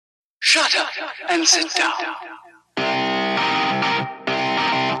Shut up and sit down.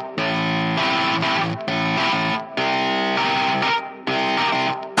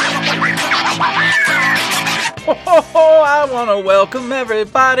 Oh, I want to welcome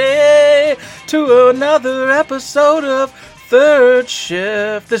everybody to another episode of Third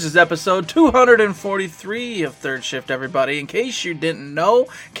Shift. This is episode 243 of Third Shift, everybody. In case you didn't know,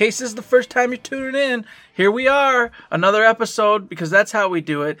 in case this is the first time you're tuning in, here we are, another episode, because that's how we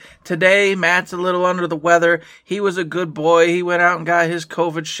do it. Today, Matt's a little under the weather. He was a good boy. He went out and got his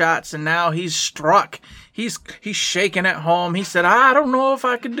COVID shots, and now he's struck. He's shaking at home. He said, I don't know if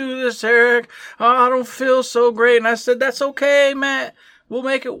I can do this, Eric. Oh, I don't feel so great. And I said, that's okay, Matt. We'll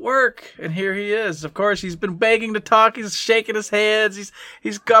make it work. And here he is. Of course, he's been begging to talk. He's shaking his heads.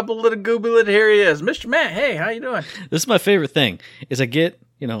 He's gobbled and goobling. Here he is. Mr. Matt, hey, how you doing? This is my favorite thing, is I get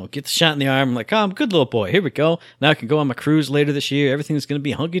the shot in the arm. I'm like, oh, I'm a good little boy. Here we go. Now I can go on my cruise later this year. Everything's going to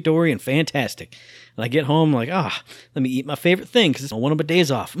be hunky-dory and fantastic. And I get home, I'm like, let me eat my favorite thing because it's one of my days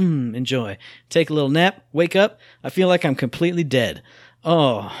off. Enjoy. Take a little nap, wake up. I feel like I'm completely dead.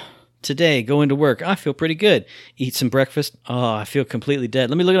 Oh, today, go into work. I feel pretty good. Eat some breakfast. Oh, I feel completely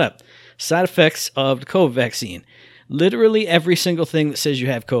dead. Let me look it up. Side effects of the COVID vaccine. Literally every single thing that says you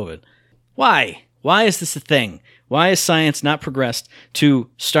have COVID. Why? Why is this a thing? Why has science not progressed to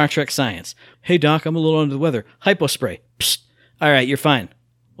Star Trek science? Hey, Doc, I'm a little under the weather. Hypo spray. Psst. All right, you're fine.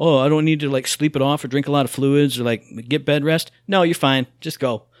 Oh, I don't need to, sleep it off or drink a lot of fluids or, get bed rest. No, you're fine. Just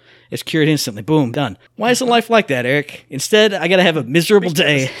go. It's cured instantly. Boom, done. Why isn't life like that, Eric? Instead, I got to have a miserable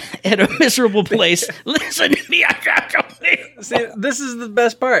day at a miserable place. Listen to me. See, this is the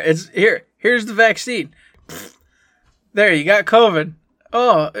best part. Here's the vaccine. There, you got COVID.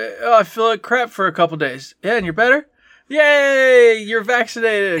 Oh, I feel like crap for a couple days. Yeah, and you're better? Yay, you're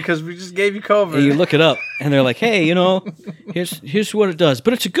vaccinated because we just gave you COVID. And you look it up, and they're like, hey, here's what it does.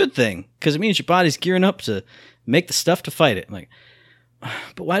 But it's a good thing because it means your body's gearing up to make the stuff to fight it. I'm like,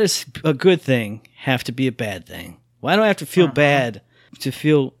 but why does a good thing have to be a bad thing? Why do I have to feel bad to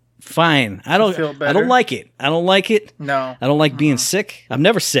feel fine? I don't like it. I don't like it. No. I don't like being sick. I'm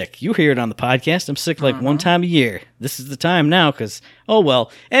never sick. You hear it on the podcast. I'm sick one time a year. This is the time now because, oh,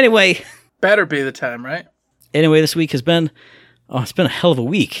 well. Anyway. Better be the time, right? Anyway, this week has been, it's been a hell of a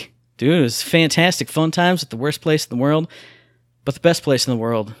week. Dude, it was fantastic. Fun times at the worst place in the world. But the best place in the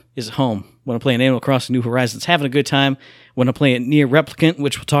world is at home. When I'm playing Animal Crossing New Horizons, having a good time. When I'm playing Nier Replicant,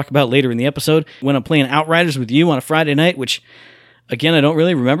 which we'll talk about later in the episode. When I'm playing Outriders with you on a Friday night, which, again, I don't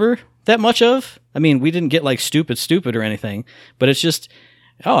really remember that much of. I mean, we didn't get, stupid or anything. But it's just,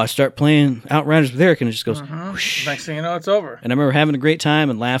 I start playing Outriders with Eric, and it just goes, whoosh. Next thing you know, it's over. And I remember having a great time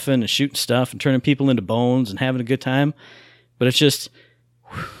and laughing and shooting stuff and turning people into bones and having a good time. But it's just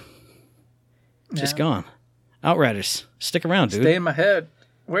gone. Outriders, stick around, dude. Stay in my head.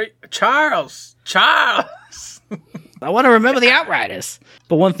 Wait, Charles. I want to remember the Outriders.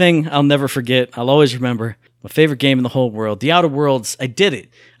 But one thing I'll never forget, I'll always remember, my favorite game in the whole world, The Outer Worlds. I did it.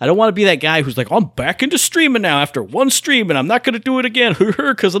 I don't want to be that guy who's like, I'm back into streaming now after one stream, and I'm not going to do it again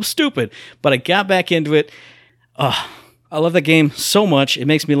because I'm stupid. But I got back into it. I love that game so much. It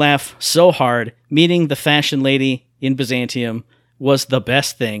makes me laugh so hard. Meeting the fashion lady in Byzantium was the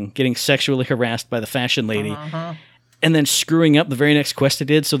best thing. Getting sexually harassed by the fashion lady. And then screwing up the very next quest I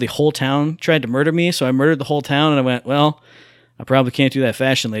did, so the whole town tried to murder me. So I murdered the whole town, and I went, well, I probably can't do that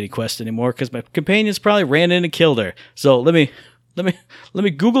fashion lady quest anymore because my companions probably ran in and killed her. So let me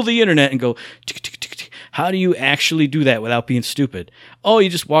Google the internet and go, how do you actually do that without being stupid? Oh,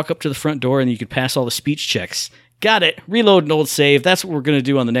 you just walk up to the front door and you can pass all the speech checks. Got it. Reload an old save. That's what we're going to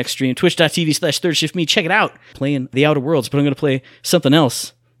do on the next stream. Twitch.tv/ThirdShiftMe. Check it out. Playing The Outer Worlds, but I'm going to play something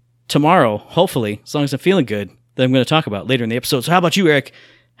else tomorrow, hopefully, as long as I'm feeling good, that I'm going to talk about later in the episode. So how about you, Eric?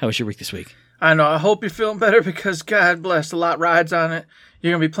 How was your week this week? I know. I hope you're feeling better because, God bless, a lot rides on it.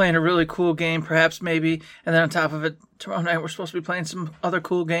 You're going to be playing a really cool game, perhaps, maybe. And then on top of it, tomorrow night, we're supposed to be playing some other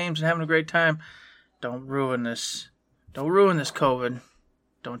cool games and having a great time. Don't ruin this. Don't ruin this, COVID.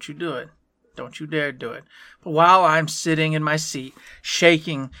 Don't you do it. Don't you dare do it. But while I'm sitting in my seat,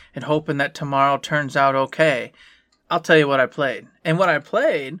 shaking and hoping that tomorrow turns out okay, I'll tell you what I played. And what I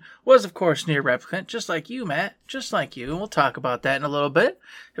played was, of course, Nier Replicant, just like you, Matt. Just like you. And we'll talk about that in a little bit.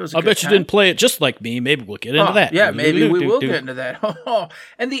 It was. I bet you didn't play it just like me. Maybe we'll get into that. Yeah, maybe we will get into that.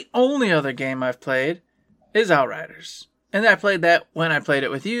 And the only other game I've played is Outriders. And I played that when I played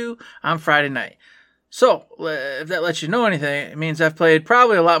it with you on Friday night. So, if that lets you know anything, it means I've played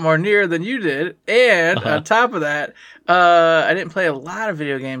probably a lot more Nier than you did. And on top of that, I didn't play a lot of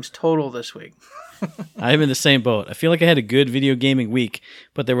video games total this week. I'm in the same boat. I feel like I had a good video gaming week,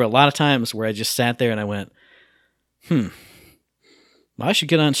 but there were a lot of times where I just sat there and I went, I should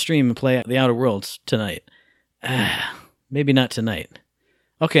get on stream and play The Outer Worlds tonight. Maybe not tonight.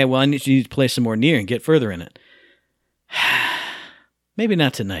 Okay, well, I need to play some more Nier and get further in it. Maybe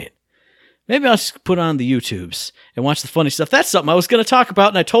not tonight. Maybe I'll just put on the YouTubes and watch the funny stuff. That's something I was going to talk about,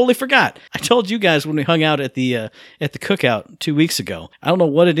 and I totally forgot. I told you guys when we hung out at the cookout 2 weeks ago. I don't know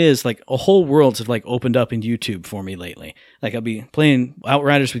what it is. Like, a whole worlds have like opened up in YouTube for me lately. Like, I'll be playing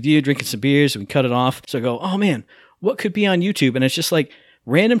Outriders with you, drinking some beers, and we cut it off. So I go, oh man, what could be on YouTube? And it's just like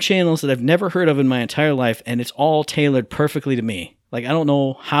random channels that I've never heard of in my entire life, and it's all tailored perfectly to me. Like, I don't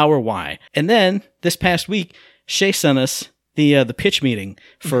know how or why. And then this past week, Shay sent us the pitch meeting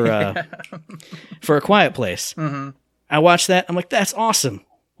for A Quiet Place. Mm-hmm. I watched that. I'm like, that's awesome.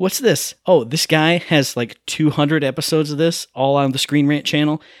 What's this? Oh, this guy has like 200 episodes of this, all on the Screen Rant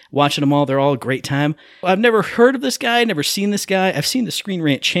channel. Watching them all, they're all a great time. I've never heard of this guy, never seen this guy. I've seen the Screen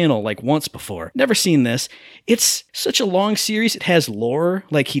Rant channel like once before. Never seen this. It's such a long series. It has lore.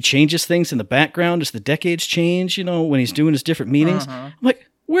 Like, he changes things in the background as the decades change, you know, when he's doing his different meetings. I'm like,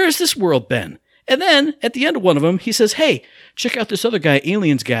 where's this world been? And then, at the end of one of them, he says, hey, check out this other guy,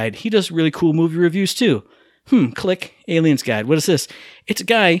 Aliens Guide. He does really cool movie reviews, too. Click, Aliens Guide. What is this? It's a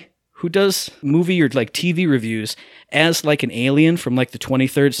guy who does movie or, like, TV reviews as, like, an alien from, like, the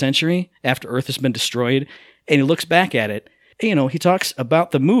 23rd century after Earth has been destroyed. And he looks back at it. And, you know, he talks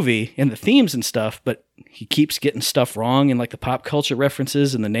about the movie and the themes and stuff, but he keeps getting stuff wrong and, like, the pop culture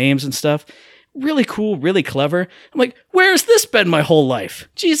references and the names and stuff. Really cool, really clever. I'm like, where's this been my whole life?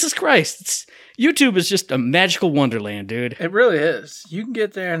 Jesus Christ. YouTube is just a magical wonderland, dude. It really is. You can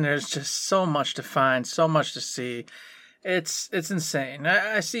get there and there's just so much to find, so much to see. It's insane.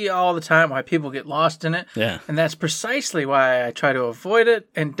 I see all the time why people get lost in it. Yeah. And that's precisely why I try to avoid it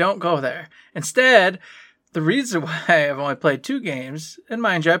and don't go there. Instead, the reason why I've only played 2 games, and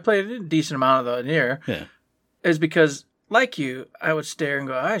mind you, I played a decent amount of the Nier, is because, like you, I would stare and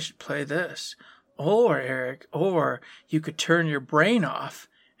go, I should play this. Or, Eric, or you could turn your brain off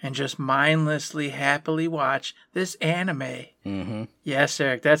and just mindlessly, happily watch this anime. Mm-hmm. Yes,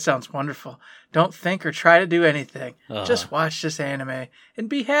 Eric, that sounds wonderful. Don't think or try to do anything. Just watch this anime and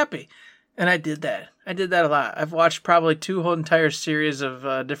be happy. And I did that. I did that a lot. I've watched probably 2 whole entire series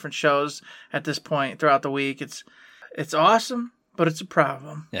of different shows at this point throughout the week. It's awesome, but it's a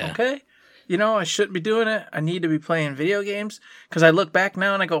problem. Yeah. Okay? You know, I shouldn't be doing it. I need to be playing video games. Because I look back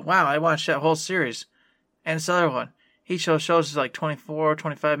now and I go, wow, I watched that whole series. And this other one. Each of those shows is like 24,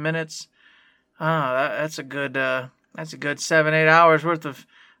 25 minutes. That's a good 7-8 hours worth of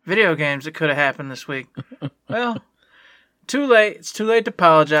video games that could have happened this week. Well, too late. It's too late to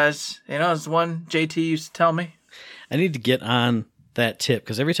apologize. You know, it's the one JT used to tell me. I need to get on that tip,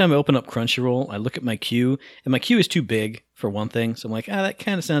 because every time I open up Crunchyroll, I look at my queue, and my queue is too big for one thing. So I'm like, that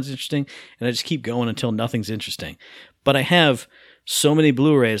kind of sounds interesting. And I just keep going until nothing's interesting. But I have so many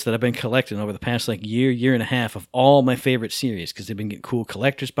Blu-rays that I've been collecting over the past like year and a half of all my favorite series, because they've been getting cool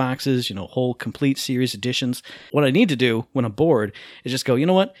collector's boxes, you know, whole complete series editions. What I need to do when I'm bored is just go, you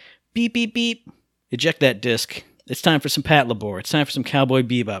know what? Beep, beep, beep. Eject that disc. It's time for some Pat Labor. It's time for some Cowboy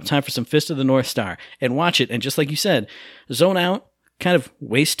Bebop. It's time for some Fist of the North Star. And watch it. And just like you said, zone out, kind of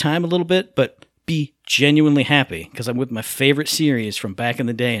waste time a little bit, but be genuinely happy, because I'm with my favorite series from back in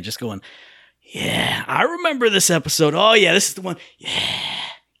the day and just going, yeah, I remember this episode. Oh, yeah, this is the one. Yeah,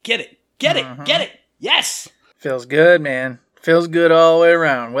 get it, get it. Yes. Feels good, man. Feels good all the way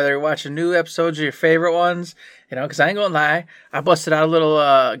around. Whether you're watching new episodes of your favorite ones, you know, because I ain't going to lie. I busted out a little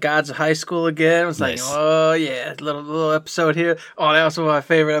Gods of High School again. I was nice. Like, oh, yeah, little episode here. Oh, that was one of my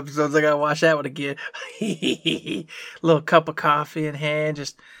favorite episodes. I got to watch that one again. Little cup of coffee in hand.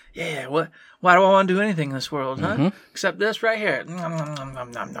 Just, yeah, why do I want to do anything in this world, huh? Mm-hmm. Except this right here. Nom, nom, nom,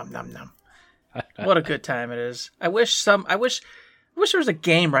 nom, nom, nom, nom, nom. What a good time it is. I wish there was a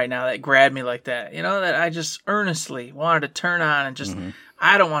game right now that grabbed me like that. You know, that I just earnestly wanted to turn on and just,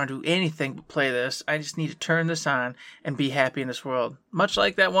 I don't want to do anything but play this. I just need to turn this on and be happy in this world. Much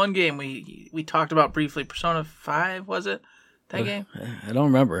like that one game we talked about briefly, Persona 5, was it? That game? I don't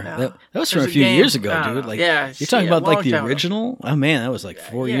remember. No. That was from a few years ago, dude. Like, yeah, you're talking about like the original? Ago. Oh man, that was like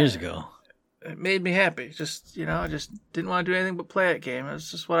 4 years ago. It made me happy. Just, you know, I just didn't want to do anything but play that game. It was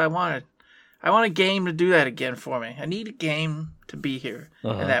just what I wanted. I want a game to do that again for me. I need a game to be here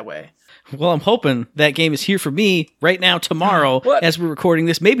in that way. Well, I'm hoping that game is here for me right now, tomorrow, as we're recording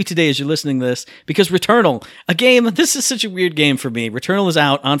this. Maybe today as you're listening to this, because Returnal, a game, this is such a weird game for me. Returnal is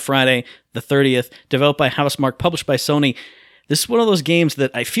out on Friday, the 30th, developed by Housemarque, published by Sony. This is one of those games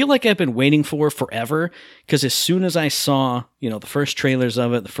that I feel like I've been waiting for forever, because as soon as I saw, the first trailers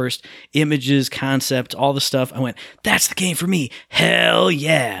of it, the first images, concept, all the stuff, I went, that's the game for me. Hell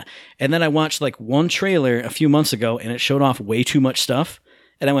yeah. And then I watched like one trailer a few months ago and it showed off way too much stuff.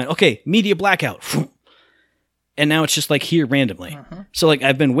 And I went, okay, media blackout. And now it's just like here randomly. So like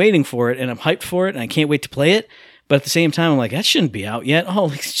I've been waiting for it and I'm hyped for it and I can't wait to play it. But at the same time, I'm like, that shouldn't be out yet.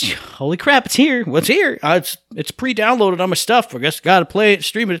 Holy crap, it's here. What's here? It's pre-downloaded on my stuff. I guess got to play it,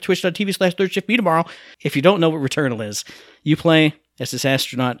 stream it at twitch.tv/ThirdShiftB tomorrow. If you don't know what Returnal is, you play as this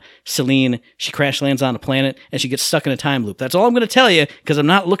astronaut, Celine. She crash lands on a planet and she gets stuck in a time loop. That's all I'm going to tell you, because I'm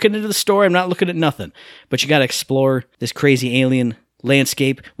not looking into the story. I'm not looking at nothing. But you got to explore this crazy alien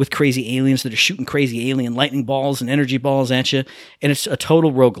landscape with crazy aliens that are shooting crazy alien lightning balls and energy balls at you, and it's a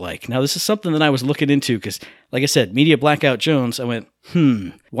total roguelike. Now, this is something that I was looking into because, like I said, Media Blackout Jones, I went,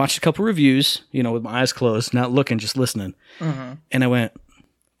 watched a couple reviews, with my eyes closed, not looking, just listening. And I went,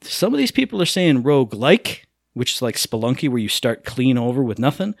 some of these people are saying roguelike, which is like Spelunky, where you start clean over with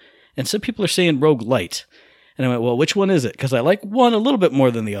nothing, and some people are saying roguelite. And I went, well, which one is it? Because I like one a little bit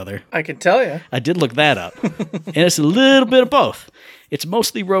more than the other. I can tell you. I did look that up. And it's a little bit of both. It's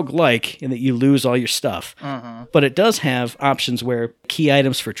mostly roguelike in that you lose all your stuff. But it does have options where key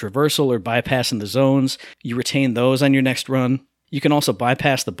items for traversal or bypassing the zones, you retain those on your next run. You can also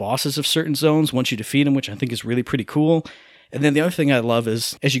bypass the bosses of certain zones once you defeat them, which I think is really pretty cool. And then the other thing I love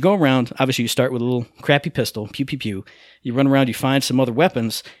is, as you go around, obviously you start with a little crappy pistol, pew, pew, pew. You run around, you find some other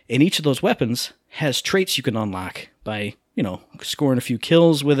weapons, and each of those weapons has traits you can unlock by, scoring a few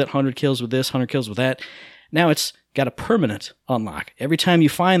kills with it, 100 kills with this, 100 kills with that. Now it's got a permanent unlock. Every time you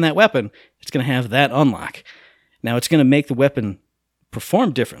find that weapon, it's going to have that unlock. Now it's going to make the weapon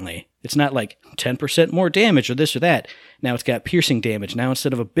perform differently. It's not like 10% more damage or this or that. Now it's got piercing damage. Now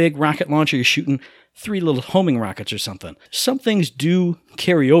instead of a big rocket launcher, you're shooting 3 little homing rockets or something. Some things do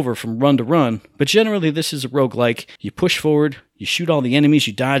carry over from run to run, but generally this is a roguelike. You push forward, you shoot all the enemies,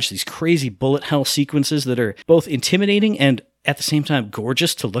 you dodge these crazy bullet hell sequences that are both intimidating and at the same time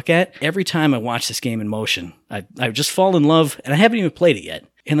gorgeous to look at. Every time I watch this game in motion, I just fall in love, and I haven't even played it yet.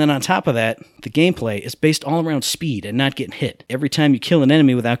 And then on top of that, the gameplay is based all around speed and not getting hit. Every time you kill an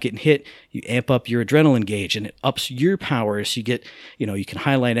enemy without getting hit, you amp up your adrenaline gauge and it ups your powers. You get, you can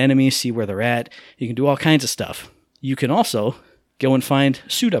highlight enemies, see where they're at. You can do all kinds of stuff. You can also go and find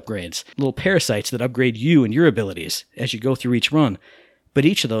suit upgrades, little parasites that upgrade you and your abilities as you go through each run. But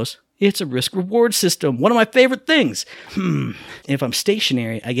each of those, it's a risk-reward system. One of my favorite things. If I'm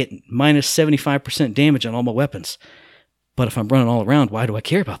stationary, I get minus 75% damage on all my weapons. But if I'm running all around, why do I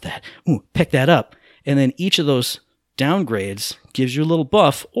care about that? Ooh, pick that up. And then each of those downgrades gives you a little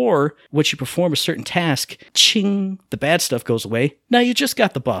buff, or once you perform a certain task, ching, the bad stuff goes away. Now you just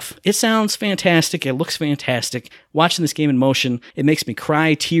got the buff. It sounds fantastic. It looks fantastic. Watching this game in motion, it makes me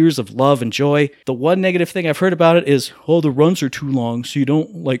cry tears of love and joy. The one negative thing I've heard about it is, the runs are too long, so you don't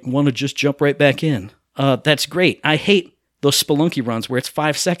want to just jump right back in. That's great. I hate those Spelunky runs where it's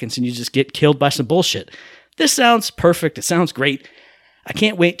 5 seconds and you just get killed by some bullshit. This sounds perfect. It sounds great. I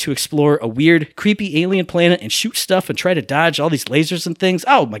can't wait to explore a weird, creepy alien planet and shoot stuff and try to dodge all these lasers and things.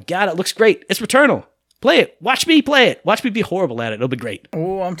 Oh my god, it looks great. It's Returnal. Play it. Watch me play it. Watch me be horrible at it. It'll be great.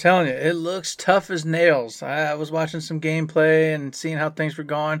 Oh, I'm telling you, it looks tough as nails. I was watching some gameplay and seeing how things were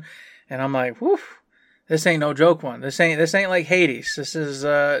going, and I'm like, whew, this ain't no joke one. This ain't like Hades. This is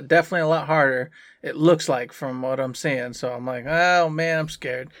definitely a lot harder. It looks like, from what I'm seeing. So I'm like, oh man, I'm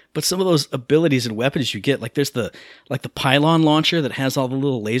scared. But some of those abilities and weapons you get, like there's the pylon launcher that has all the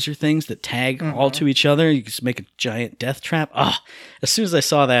little laser things that tag all to each other. You can just make a giant death trap. As soon as I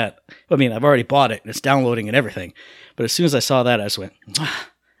saw that, I've already bought it and it's downloading and everything. But as soon as I saw that, I just went, I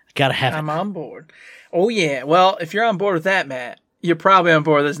gotta have it. I'm on board. Oh yeah. Well, if you're on board with that, Matt, you're probably on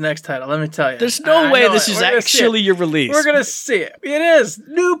board with this next title, let me tell you. There's no way this is actually your release. We're going to see it. It is.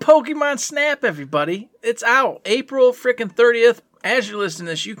 New Pokemon Snap, everybody. It's out. April freaking 30th. As you're listening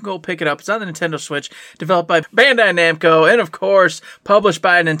to this, you can go pick it up. It's on the Nintendo Switch, developed by Bandai Namco, and of course, published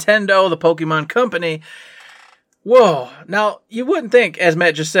by Nintendo, the Pokemon Company. Whoa. Now, you wouldn't think, as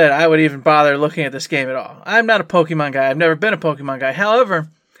Matt just said, I would even bother looking at this game at all. I'm not a Pokemon guy. I've never been a Pokemon guy. However,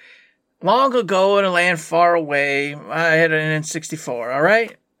 long ago in a land far away, I had an N64, all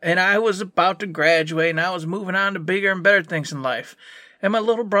right? And I was about to graduate, and I was moving on to bigger and better things in life. And my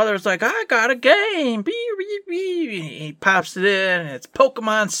little brother was like, I got a game. He pops it in, and it's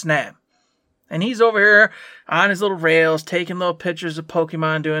Pokemon Snap. And he's over here on his little rails, taking little pictures of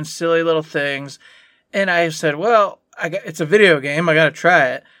Pokemon, doing silly little things. And I said, well, it's a video game. I got to try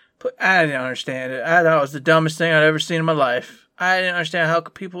it. But I didn't understand it. I thought it was the dumbest thing I'd ever seen in my life. I didn't understand how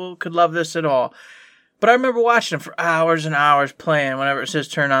people could love this at all. But I remember watching him for hours and hours playing whenever it was his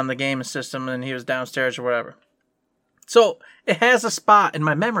turn on the gaming system and he was downstairs or whatever. So it has a spot in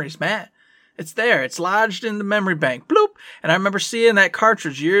my memories, Matt. It's there. It's lodged in the memory bank. Bloop. And I remember seeing that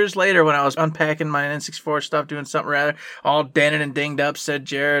cartridge years later when I was unpacking my N64 stuff, doing something rather, all dented and dinged up, said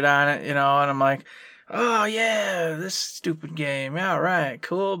Jared on it, and I'm like, oh yeah, this stupid game. Yeah, right.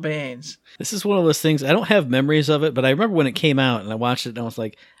 Cool beans. This is one of those things, I don't have memories of it, but I remember when it came out and I watched it and I was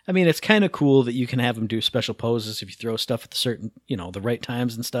like, I mean, it's kind of cool that you can have them do special poses if you throw stuff at the certain, the right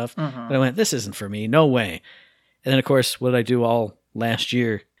times and stuff. Mm-hmm. But I went, this isn't for me. No way. And then, of course, what did I do all last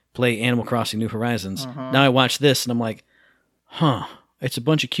year? Play Animal Crossing New Horizons. Mm-hmm. Now I watch this and I'm like, it's a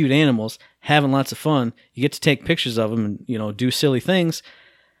bunch of cute animals having lots of fun. You get to take pictures of them and, do silly things.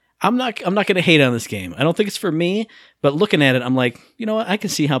 I'm not going to hate on this game. I don't think it's for me, but looking at it, I'm like, you know what? I can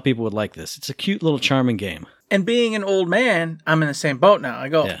see how people would like this. It's a cute little charming game. And being an old man, I'm in the same boat now. I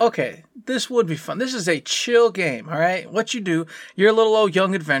go, Yeah. okay, this would be fun. This is a chill game, all right? What you do, you're a little old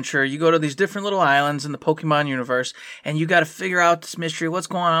young adventurer. You go to these different little islands in the Pokemon universe, and you got to figure out this mystery. What's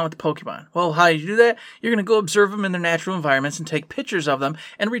going on with the Pokemon? Well, how do you do that? You're going to go observe them in their natural environments and take pictures of them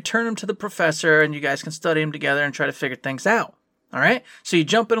and return them to the professor, and you guys can study them together and try to figure things out, all right? So you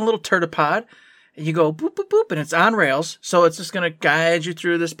jump in a little Turtopod, and you go boop, boop, boop, and it's on rails. So it's just going to guide you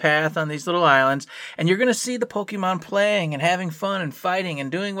through this path on these little islands. And you're going to see the Pokemon playing and having fun and fighting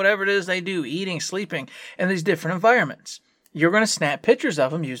and doing whatever it is they do, eating, sleeping in these different environments. You're going to snap pictures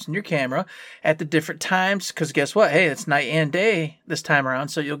of them using your camera at the different times. Because guess what? Hey, it's night and day this time around.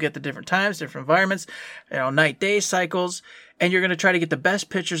 So you'll get the different times, different environments, night-day cycles. And you're going to try to get the best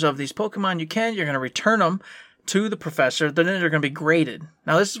pictures of these Pokemon you can. You're going to return them to the professor, then they're going to be graded.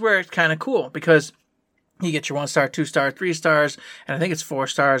 Now, this is where it's kind of cool because you get your 1-star, 2-star, 3 stars, and I think it's 4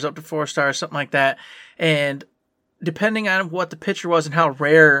 stars, up to 4 stars, something like that. And depending on what the picture was and how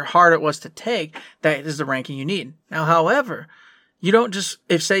rare or hard it was to take, that is the ranking you need. Now, however, you don't just,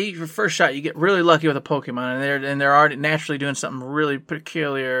 if say your first shot, you get really lucky with a Pokemon and they're already naturally doing something really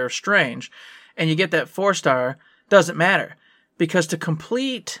peculiar or strange, and you get that 4-star, doesn't matter. Because to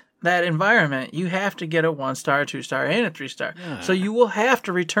complete that environment, you have to get a 1-star, 2-star, and a 3-star. Yeah. So you will have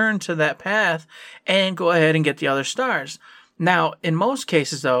to return to that path and go ahead and get the other stars. Now, in most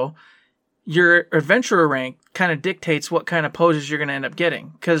cases, though, your adventurer rank kind of dictates what kind of poses you're going to end up getting.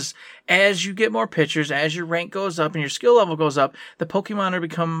 Because as you get more pictures, as your rank goes up and your skill level goes up, the Pokemon will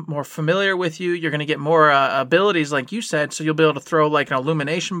become more familiar with you. You're going to get more abilities, like you said, so you'll be able to throw like an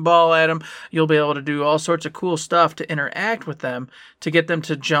illumination ball at them. You'll be able to do all sorts of cool stuff to interact with them, to get them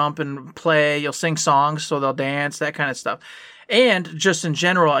to jump and play. You'll sing songs, so they'll dance, that kind of stuff. And just in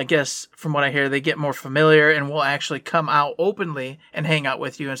general, I guess, from what I hear, they get more familiar and will actually come out openly and hang out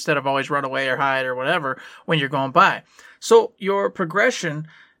with you instead of always run away or hide or whatever when you're going by. So your progression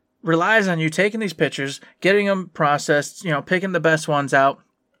relies on you taking these pictures, getting them processed, picking the best ones out,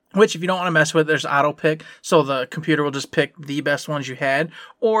 which if you don't want to mess with, there's auto pick. So the computer will just pick the best ones you had.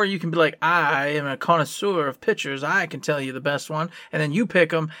 Or you can be like, I am a connoisseur of pictures. I can tell you the best one. And then you pick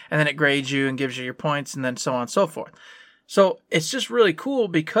them and then it grades you and gives you your points and then so on and so forth. So it's just really cool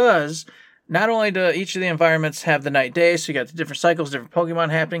because not only do each of the environments have the night day, so you got the different cycles, different Pokemon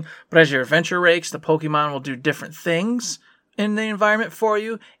happening, but as your adventure rakes, the Pokemon will do different things in the environment for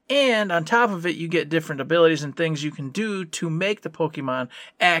you. And on top of it, you get different abilities and things you can do to make the Pokemon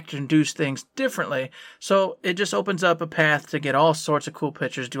act and do things differently. So it just opens up a path to get all sorts of cool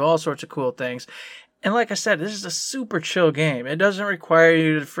pictures, do all sorts of cool things. And like I said, this is a super chill game. It doesn't require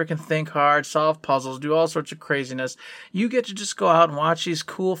you to freaking think hard, solve puzzles, do all sorts of craziness. You get to just go out and watch these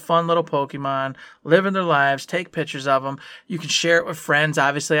cool, fun little Pokemon, living their lives, take pictures of them. You can share it with friends,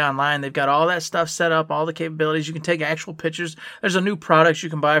 obviously, online. They've got all that stuff set up, all the capabilities. You can take actual pictures. There's a new product you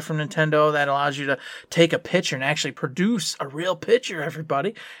can buy from Nintendo that allows you to take a picture and actually produce a real picture,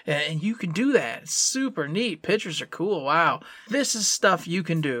 everybody. And you can do that. It's super neat. Pictures are cool. Wow. This is stuff you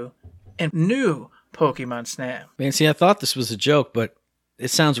can do in new Pokemon Snap. Man, see, I thought this was a joke, but it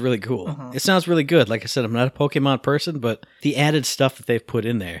sounds really cool. Mm-hmm. It sounds really good. Like I said, I'm not a Pokemon person, but the added stuff that they've put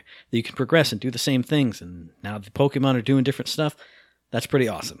in there, that you can progress and do the same things, and now the Pokemon are doing different stuff, that's pretty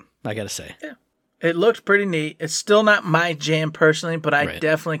awesome, I gotta say. Yeah. It looked pretty neat. It's still not my jam personally, but I Right.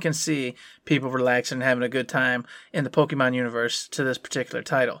 definitely can see people relaxing and having a good time in the Pokemon universe to this particular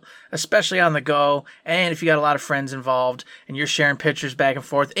title, especially on the go. And if you got a lot of friends involved and you're sharing pictures back and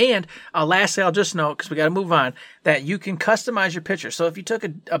forth. And lastly, I'll just note, because we got to move on, that you can customize your picture. So if you took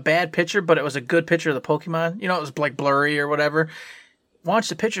a bad picture, but it was a good picture of the Pokemon, it was like blurry or whatever, once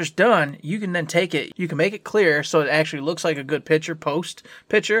the picture's done, you can then take it, you can make it clear so it actually looks like a good picture, post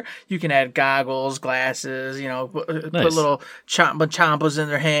picture. You can add goggles, glasses, put Nice. little champas in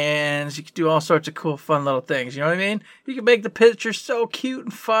their hands. You can do all sorts of cool, fun little things. You know what I mean? You can make the picture so cute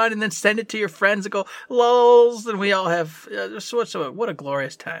and fun and then send it to your friends and go, lols. And we all have, what a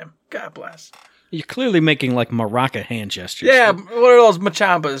glorious time. God bless. You're clearly making like maraca hand gestures. Yeah, what are those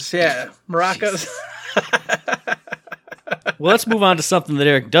machampas? Yeah, maracas. Well, let's move on to something that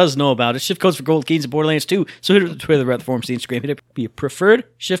Eric does know about. It's shift codes for gold keys in Borderlands 2. So hit up the Twitter, the forums, the Instagram. Hit up your preferred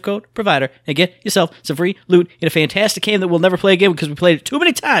shift code provider and get yourself some free loot in a fantastic game that we'll never play again because we played it too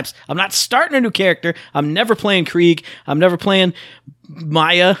many times. I'm not starting a new character. I'm never playing Krieg. I'm never playing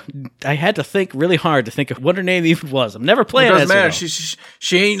Maya. I had to think really hard to think of what her name even was. I'm never playing Doesn't matter. Ezreal.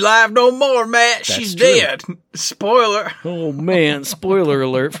 She ain't live no more, Matt. She's true. dead. Spoiler. Oh man! Spoiler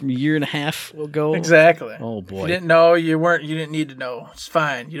alert from a year and a half ago. Exactly. Oh If boy! you didn't know, you didn't need to know. It's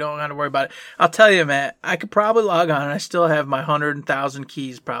fine. You don't have to worry about it. I'll tell you, Matt, I could probably log on and I still have my 100,000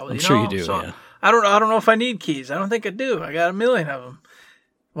 keys probably. I'm sure you do, So yeah. I don't know if I need keys. I don't think I do. I got a million of them.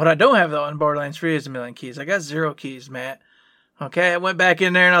 What I don't have though in Borderlands 3 is a million keys. I got 0 keys, Matt. Okay, I went back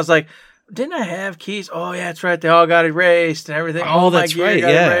in there and I was like, didn't I have keys? Oh yeah, that's right. They all got erased and everything. Oh, All my that's gear right,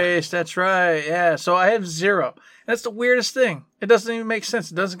 got yeah. erased. That's right. Yeah. So I have 0. That's the weirdest thing. It doesn't even make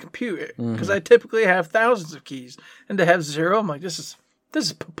sense. It doesn't compute because I typically have thousands of keys, and to have 0, I'm like, this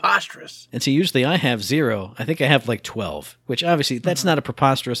is preposterous. And so usually I have 0. I think I have like 12, which obviously that's not a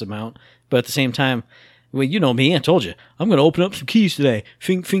preposterous amount. But at the same time, well, you know me. I told you. I'm going to open up some keys today.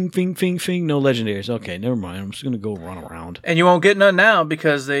 Fing, fing, fing, fing, fing. No legendaries. Okay, never mind. I'm just going to go run around. And you won't get none now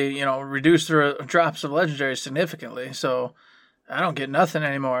because they, reduced their drops of legendaries significantly. So I don't get nothing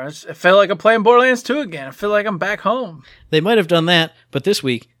anymore. I feel like I'm playing Borderlands 2 again. I feel like I'm back home. They might have done that, but this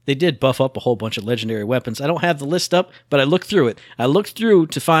week they did buff up a whole bunch of legendary weapons. I don't have the list up, but I looked through it. I looked through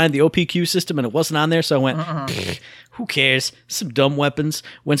to find the OPQ system, and it wasn't on there, so I went, "Pfft, who cares? Some dumb weapons.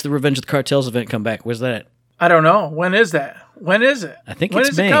 When's the Revenge of the Cartels event come back? Where's that at? I don't know. When is that? When is it? I think When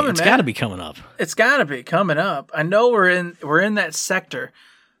it's is it May. coming, It's man? got to be coming up. It's got to be coming up. I know we're in that sector,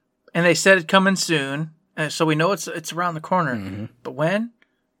 and they said it's coming soon, and so we know it's around the corner. But when?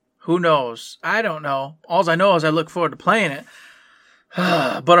 Who knows? I don't know. All I know is I look forward to playing it.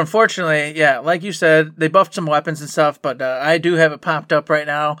 But unfortunately, yeah, like you said, they buffed some weapons and stuff, but I do have it popped up right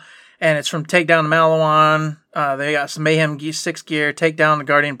now, and it's from Take Down the Malawan. They got some Mayhem 6 gear, Take Down the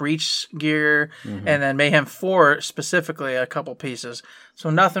Guardian Breach gear, and then Mayhem 4 specifically, a couple pieces. So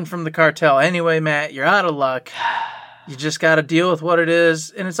nothing from the cartel. Anyway, Matt, you're out of luck. You just got to deal with what it is,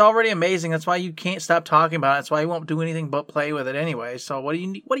 and it's already amazing. That's why you can't stop talking about it. That's why you won't do anything but play with it anyway. So what do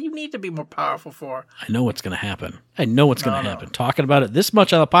you need to be more powerful for? I know what's going to happen. I know what's going to happen. Talking about it this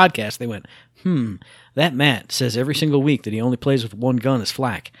much on the podcast, they went, that Matt says every single week that he only plays with one gun is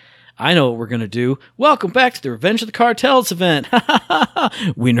flak. I know what we're going to do. Welcome back to the Revenge of the Cartels event.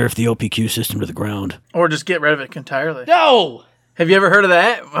 We nerfed the OPQ system to the ground. Or just get rid of it entirely. No! Have you ever heard of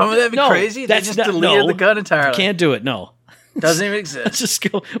that? Oh, that'd be No, crazy. They that's just not- deleted no. the gun entirely. Can't do it, no. Doesn't even exist. Just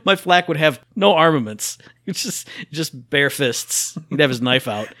go. My flak would have no armaments. It's just bare fists. He'd have his knife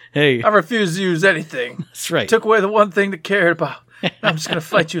out. Hey, I refuse to use anything. that's right. Took away the one thing that cared about. I'm just gonna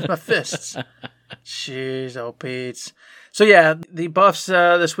fight you with my fists. Jeez, oh Pete's. So yeah, the buffs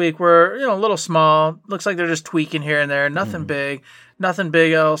this week were a little small. Looks like they're just tweaking here and there. Nothing big. Nothing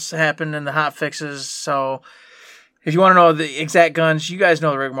big else happened in the hot fixes. So if you want to know the exact guns, you guys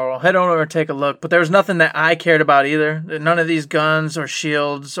know the rigmarole. Head on over and take a look. But there was nothing that I cared about either. None of these guns or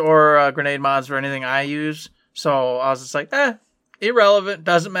shields or grenade mods or anything I use. So I was just like, irrelevant.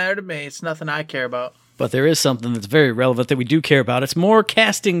 Doesn't matter to me. It's nothing I care about. But there is something that's very relevant that we do care about. It's more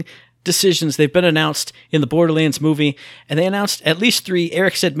casting decisions. They've been announced in the Borderlands movie, and they announced at least 3.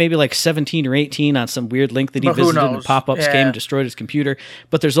 Eric said maybe like 17 or 18 on some weird link that he But who visited in knows? pop-ups Yeah. game and destroyed his computer.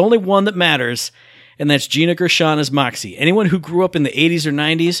 But there's only one that matters, and that's Gina Gershon as Moxie. Anyone who grew up in the 80s or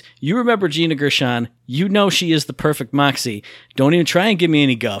 90s, you remember Gina Gershon. You know she is the perfect Moxie. Don't even try and give me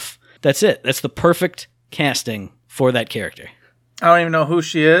any guff. That's it. That's the perfect casting for that character. I don't even know who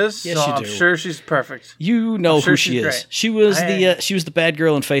she is. Yes, so you I'm do. sure she's perfect. You know I'm sure who she she's is. great. She was the bad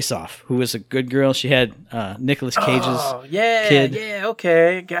girl in Face Off, who was a good girl. She had Nicolas Cage's Oh, yeah, kid. yeah,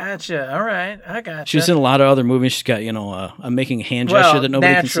 okay, gotcha. All right, I gotcha. She was in a lot of other movies. She's got, I'm making a hand gesture that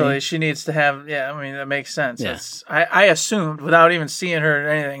nobody naturally, can see. she needs to have. Yeah, I mean that makes sense. Yeah. I assumed without even seeing her or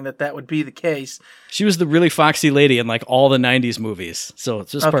anything that would be the case. She was the really foxy lady in like all the 90s movies. So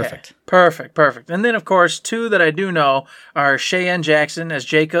it's just Okay. Perfect. And then of course 2 that I do know are Cheyenne Jackson as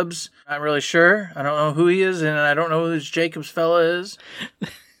Jacobs. Not really sure. I don't know who he is, and I don't know who this Jacobs fella is.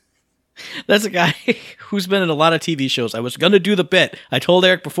 That's a guy who's been in a lot of TV shows. I was going to do the bit. I told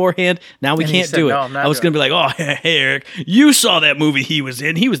Eric beforehand. Now we And he can't said, do it. "No, I'm not I was going doing to be like, oh, hey, Eric, you saw that movie he was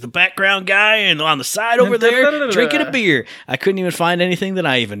in. He was the background guy and on the side over there drinking a beer. I couldn't even find anything that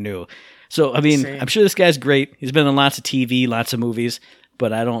I even knew. So, I mean, I'm sure this guy's great. He's been in lots of TV, lots of movies,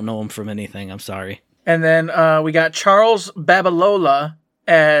 but I don't know him from anything. I'm sorry. And then we got Charles Babalola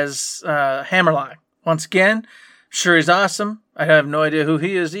as Hammerlock. Once again, sure he's awesome. I have no idea who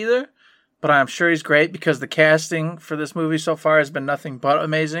he is either, but I'm sure he's great because the casting for this movie so far has been nothing but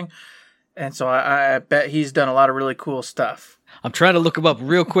amazing. And so I bet he's done a lot of really cool stuff. I'm trying to look him up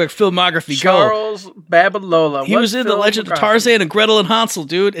real quick. Filmography, Charles Babalola. He was in The Legend of Tarzan and Gretel and Hansel,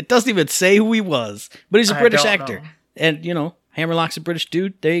 dude. It doesn't even say who he was, but he's a British actor. Know. And, you know, Hammerlock's a British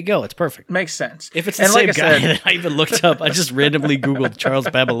dude. There you go. It's perfect. Makes sense. If it's the same guy that I even looked up, I just randomly Googled Charles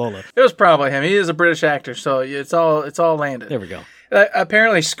Babalola. It was probably him. He is a British actor, so it's all landed. There we go.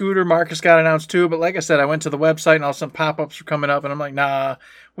 Apparently, Scooter Marcus got announced too, but like I said, I went to the website and all some pop-ups were coming up, and I'm like, nah,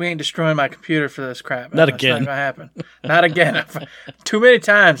 we ain't destroying my computer for this crap. Not again. It's not gonna happen. Not again. Too many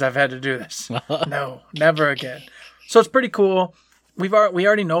times I've had to do this. No, never again. So it's pretty cool. We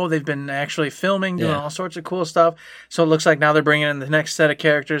already know they've been actually filming, doing all sorts of cool stuff. So it looks like now they're bringing in the next set of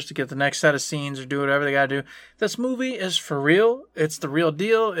characters to get the next set of scenes or do whatever they got to do. This movie is for real. It's the real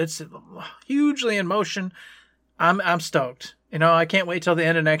deal. It's hugely in motion. I'm stoked. You know, I can't wait till the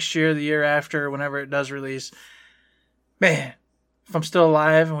end of next year, the year after, whenever it does release. Man, if I'm still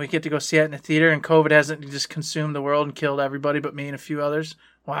alive and we get to go see it in the theater and COVID hasn't just consumed the world and killed everybody but me and a few others.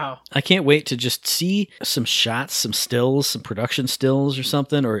 Wow. I can't wait to just see some shots, some stills, some production stills or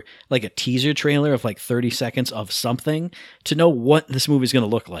something, or like a teaser trailer of like 30 seconds of something to know what this movie's going to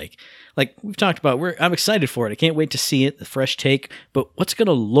look like. Like we've talked about, I'm excited for it. I can't wait to see it, the fresh take, but what's it going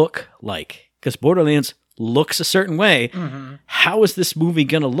to look like? Because Borderlands looks a certain way. Mm-hmm. How is this movie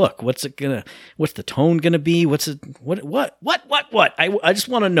going to look? What's the tone going to be? What? I just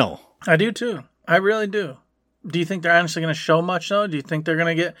want to know. I do too. I really do. Do you think they're honestly going to show much, though? Do you think they're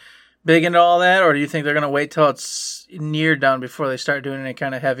going to get big into all that? Or do you think they're going to wait till it's near done before they start doing any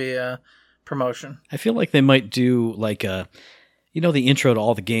kind of heavy promotion? I feel like they might do like the intro to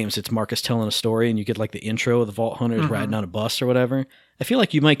all the games. It's Marcus telling a story, and you get like the intro of the Vault Hunters riding on a bus or whatever. I feel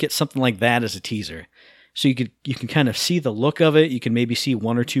like you might get something like that as a teaser. So you can kind of see the look of it. You can maybe see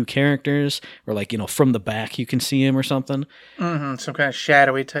one or two characters, or like, from the back you can see him or something. Mm-hmm. Some kind of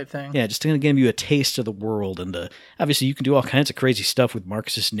shadowy type thing. Yeah, just to give you a taste of the world. And obviously you can do all kinds of crazy stuff with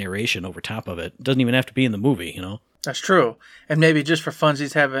Marcus's narration over top of it. It doesn't even have to be in the movie, That's true. And maybe just for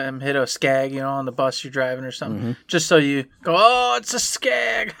funsies, have him hit a skag, on the bus you're driving or something. Mm-hmm. Just so you go, oh, it's a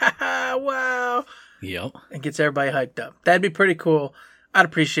skag. Wow. Yep. And gets everybody hyped up. That'd be pretty cool. I'd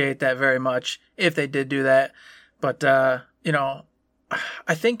appreciate that very much if they did do that. But, I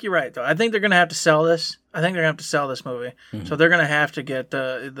think you're right, though. I think they're going to have to sell this. I think they're going to have to sell this movie. Mm-hmm. So they're going to have to get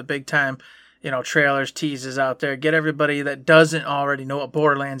the big time, trailers, teases out there. Get everybody that doesn't already know what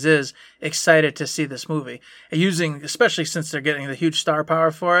Borderlands is excited to see this movie. And especially since they're getting the huge star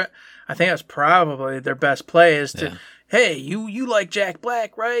power for it, I think that's probably their best play is to... Yeah. Hey, you like Jack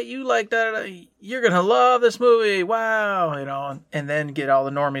Black, right? You like that? You're going to love this movie. Wow. And then get all the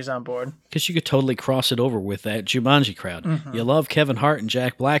normies on board. Because you could totally cross it over with that Jumanji crowd. Mm-hmm. You love Kevin Hart and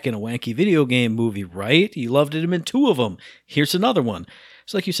Jack Black in a wacky video game movie, right? You loved him in 2 of them. Here's another one.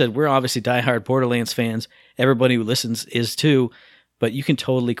 So like you said, we're obviously diehard Borderlands fans. Everybody who listens is too. But you can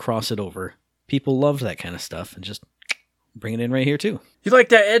totally cross it over. People love that kind of stuff and just bring it in right here too. You like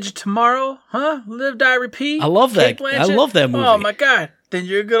that Edge of Tomorrow, huh? Live, Die, Repeat. I love that. I love that movie. Oh my god! Then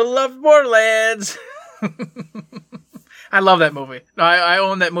you're gonna love Borderlands. I love that movie. I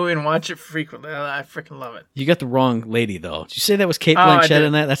own that movie and watch it frequently. I freaking love it. You got the wrong lady though. Did you say that was Kate Blanchett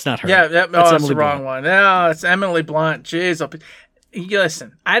in that? That's not her. Yeah, that's the wrong one. No, it's Emily Blunt. Jeez,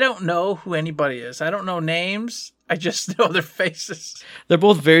 listen. I don't know who anybody is. I don't know names. I just know their faces. They're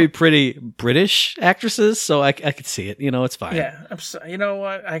both very pretty British actresses, so I could see it. It's fine. Yeah, you know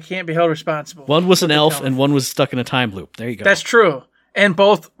what? I can't be held responsible. One was an elf, and one was stuck in a time loop. There you go. That's true. And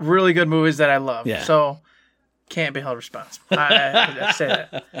both really good movies that I love. Yeah. So, can't be held responsible. I say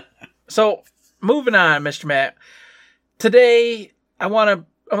that. So, moving on, Mr. Matt. Today, I want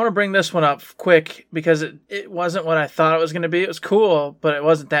to bring this one up quick because it wasn't what I thought it was going to be. It was cool, but it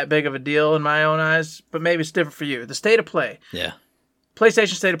wasn't that big of a deal in my own eyes. But maybe it's different for you. The State of Play. Yeah.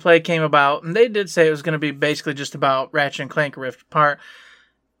 PlayStation State of Play came about, and they did say it was going to be basically just about Ratchet and Clank Rift Apart.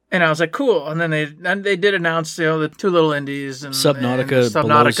 And I was like, cool. And then they did announce, the 2 little indies and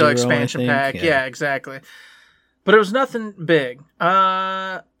Subnautica expansion pack. Yeah, exactly. But it was nothing big.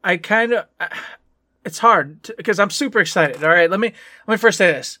 It's hard because I'm super excited. All right, let me first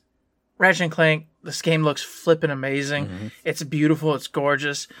say this. Ratchet and Clank, this game looks flippin' amazing. It's beautiful. It's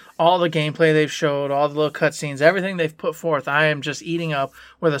gorgeous. All the gameplay they've showed, all the little cutscenes, everything they've put forth, I am just eating up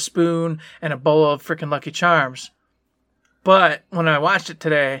with a spoon and a bowl of freaking Lucky Charms. But when I watched it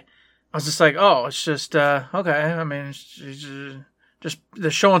today, I was just like, oh, it's just, okay. I mean, it's just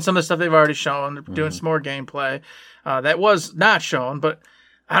they're showing some of the stuff they've already shown. They're doing some more gameplay that was not shown, but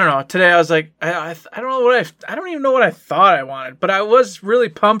I don't know. Today I was like, I don't know I don't even know what I thought I wanted, but I was really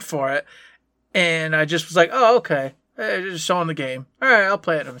pumped for it, and I just was like, oh, okay, just showing the game. All right, I'll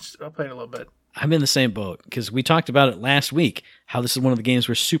play it. I'll play it a little bit. I'm in the same boat because we talked about it last week, how this is one of the games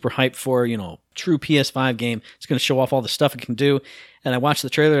we're super hyped for, true PS5 game. It's going to show off all the stuff it can do. And I watched the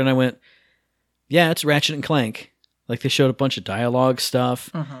trailer and I went, yeah, it's Ratchet and Clank. Like they showed a bunch of dialogue stuff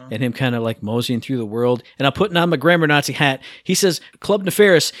and him kind of like moseying through the world. And I'm putting on my Grammar Nazi hat. He says, Club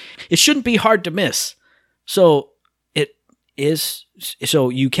Nefarious, it shouldn't be hard to miss. So it is, so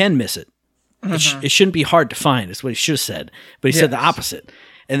you can miss it. It shouldn't be hard to find, is what he should have said. But he said the opposite.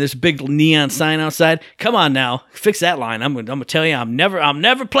 And there's a big neon sign outside. Come on now, fix that line. I'm gonna tell you, I'm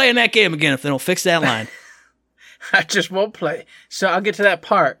never playing that game again if they don't fix that line. I just won't play. So I'll get to that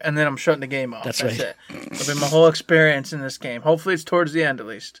part, and then I'm shutting the game off. That's right. It. It'll be my whole experience in this game. Hopefully it's towards the end, at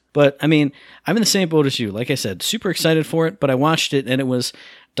least. But, I mean, I'm in the same boat as you. Like I said, super excited for it, but I watched it, and it was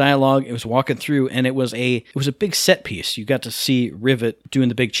dialogue. It was walking through, and it was a big set piece. You got to see Rivet doing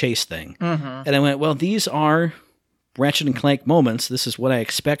the big chase thing. And I went, well, these are Ratchet and Clank moments. This is what I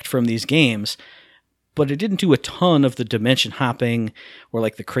expect from these games. But it didn't do a ton of the dimension hopping or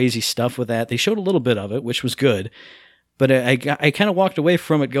like the crazy stuff with that. They showed a little bit of it, which was good. But I kind of walked away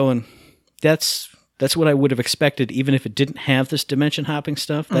from it going, that's what I would have expected, even if it didn't have this dimension hopping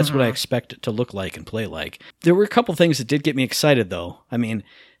stuff. That's what I expect it to look like and play like. There were a couple things that did get me excited, though. I mean,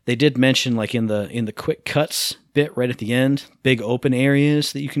 they did mention like in the quick cuts bit right at the end, big open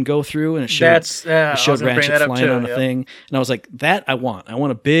areas that you can go through, and it showed Ratchet flying on a thing. And I was like, that I want. I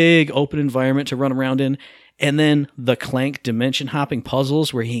want a big open environment to run around in. And then the Clank dimension hopping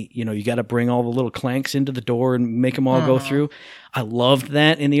puzzles where you got to bring all the little Clanks into the door and make them all go through. I loved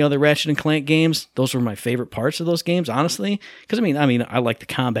that in the other Ratchet and Clank games. Those were my favorite parts of those games, honestly. Because I mean, I like the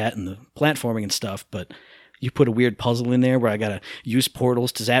combat and the platforming and stuff, but you put a weird puzzle in there where I got to use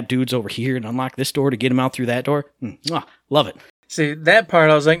portals to zap dudes over here and unlock this door to get them out through that door. Love it. See, that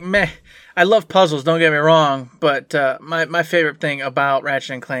part I was like, meh. I love puzzles, don't get me wrong, but my favorite thing about Ratchet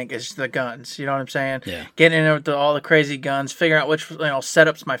and Clank is the guns. You know what I'm saying? Yeah. Getting in there with all the crazy guns, figuring out which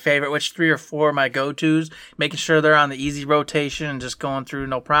setup's my favorite, which 3 or 4 are my go-tos, making sure they're on the easy rotation and just going through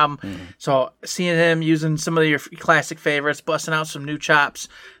no problem. So seeing him using some of your classic favorites, busting out some new chops,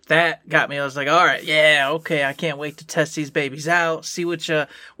 that got me. I was like, all right, yeah, okay, I can't wait to test these babies out, see which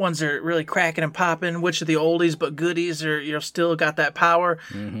ones are really cracking and popping, which of the oldies but goodies are still got that power.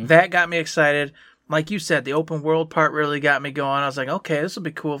 That got me excited. Like you said, the open world part really got me going. I was like, okay, this will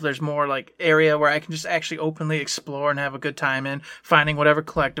be cool if there's more like area where I can just actually openly explore and have a good time in finding whatever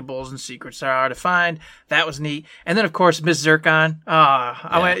collectibles and secrets there are to find. That was neat. And then, of course, Miss Zircon.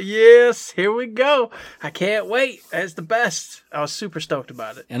 I went, yes, here we go. I can't wait. That's the best. I was super stoked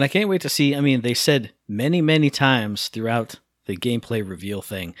about it. And I can't wait to see, I mean, they said many, many times throughout the gameplay reveal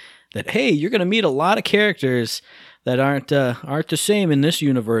thing that, hey, you're going to meet a lot of characters that aren't the same in this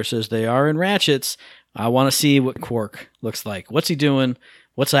universe as they are in Ratchet's. I want to see what Quark looks like. What's he doing?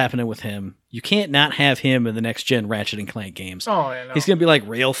 What's happening with him? You can't not have him in the next gen Ratchet and Clank games. Oh, yeah, no. He's gonna be like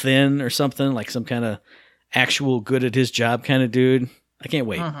rail thin or something, like some kind of actual good at his job kind of dude. I can't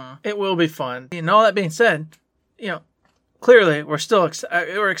wait. It will be fun. And all that being said, clearly we're still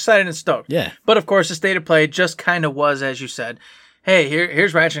we're excited and stoked. Yeah. But of course, the state of play just kind of was, as you said. Hey,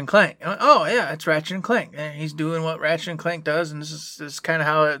 here's Ratchet and Clank. Oh, yeah, it's Ratchet and Clank. He's doing what Ratchet and Clank does, and this is kind of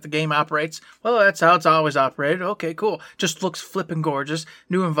how the game operates. Well, that's how it's always operated. Okay, cool. Just looks flipping gorgeous.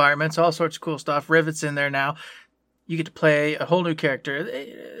 New environments, all sorts of cool stuff. Rivet's in there now. You get to play a whole new character.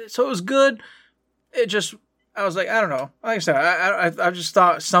 So it was good. I was like, I don't know. Like I said, I just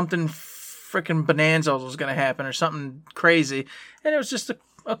thought something freaking bonanza was going to happen or something crazy. And it was just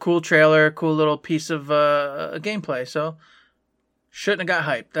a cool trailer, a cool little piece of gameplay. So shouldn't have got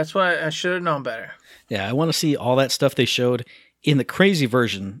hyped. That's why I should have known better. Yeah, I want to see all that stuff they showed in the crazy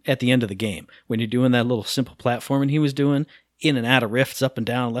version at the end of the game. When you're doing that little simple platforming he was doing, in and out of rifts, up and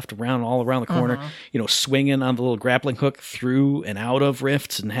down, left around, all around the corner, swinging on the little grappling hook through and out of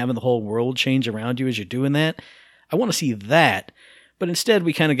rifts and having the whole world change around you as you're doing that. I want to see that, but instead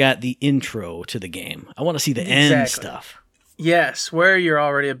we kind of got the intro to the game. I want to see the end stuff. Yes, where you're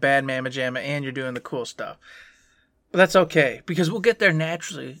already a bad mamma jamma and you're doing the cool stuff. But that's okay, because we'll get there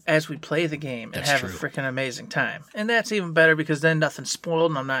naturally as we play the game and have a freaking amazing time. And that's even better because then nothing's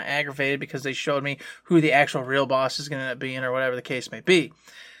spoiled and I'm not aggravated because they showed me who the actual real boss is going to end up being or whatever the case may be.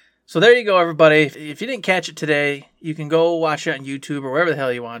 So there you go, everybody. If you didn't catch it today, you can go watch it on YouTube or wherever the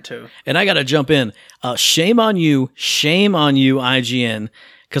hell you want to. And I got to jump in. Shame on you, IGN,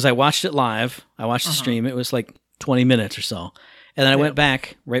 because I watched it live. I watched the stream. It was like 20 minutes or so. And then I went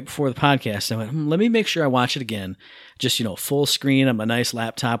back right before the podcast. I went, let me make sure I watch it again. Just, full screen on my nice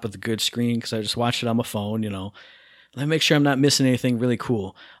laptop with a good screen because I just watched it on my phone, Let me make sure I'm not missing anything really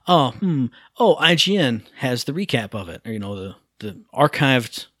cool. IGN has the recap of it, or, the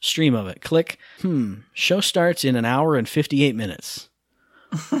archived stream of it. Click. Show starts in 1 hour and 58 minutes.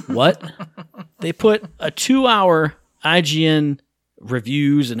 What? They put a 2-hour IGN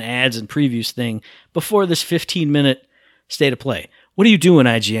reviews and ads and previews thing before this 15-minute state of play. What are you doing,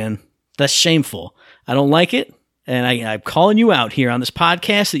 IGN? That's shameful. I don't like it, and I'm calling you out here on this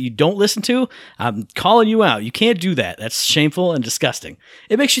podcast that you don't listen to. I'm calling you out. You can't do that. That's shameful and disgusting.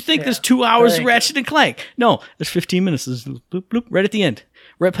 It makes you think there's 2 hours of Ratchet and Clank. No, there's 15 minutes. There's bloop, bloop, right at the end.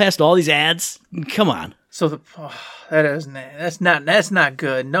 Right past all these ads. Come on. So that's not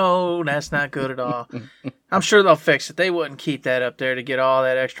good. No, that's not good at all. I'm sure they'll fix it. They wouldn't keep that up there to get all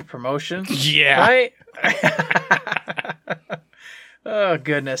that extra promotion. Yeah. Right? Oh,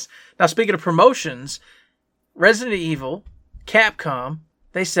 goodness. Now, speaking of promotions, Resident Evil, Capcom,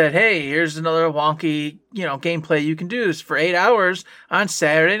 they said, hey, here's another wonky, gameplay you can do for 8 hours on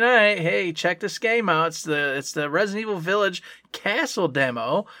Saturday night. Hey, check this game out. It's the Resident Evil Village Castle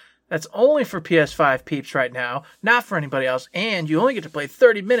demo. That's only for PS5 peeps right now, not for anybody else. And you only get to play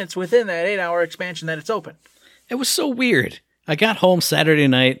 30 minutes within that 8-hour expansion that it's open. It was so weird. I got home Saturday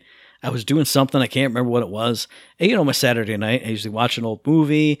night. I was doing something. I can't remember what it was. And my Saturday night, I usually watch an old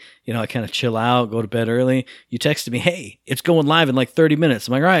movie. I kind of chill out, go to bed early. You texted me, hey, it's going live in like 30 minutes.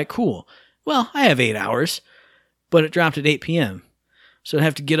 I'm like, all right, cool. Well, I have 8 hours, but it dropped at 8 p.m. So I'd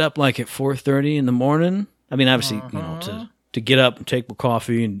have to get up like at 4:30 in the morning. I mean, obviously, to get up and take my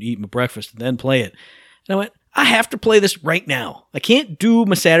coffee and eat my breakfast and then play it. And I went, I have to play this right now. I can't do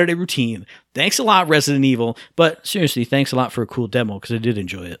my Saturday routine. Thanks a lot, Resident Evil. But seriously, thanks a lot for a cool demo because I did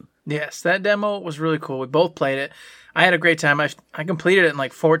enjoy it. Yes, that demo was really cool. We both played it. I had a great time. I completed it in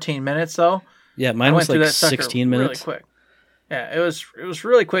like 14 minutes, though. Yeah, mine was like 16 minutes. Really quick. Yeah, it was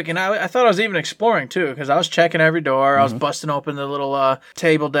really quick, and I thought I was even exploring too because I was checking every door. I was busting open the little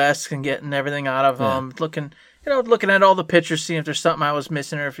table desks and getting everything out of them, looking at all the pictures, seeing if there's something I was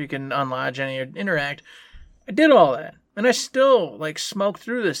missing or if you can unlodge any or interact. I did all that, and I still smoked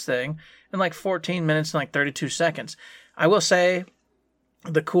through this thing in like 14 minutes and like 32 seconds. I will say,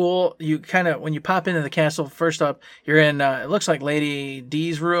 when you pop into the castle, first up, you're in, it looks like Lady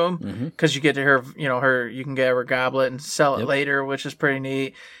D's room, because you get to her, you can get her goblet and sell it later, which is pretty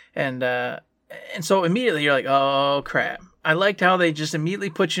neat. And so immediately you're like, oh crap. I liked how they just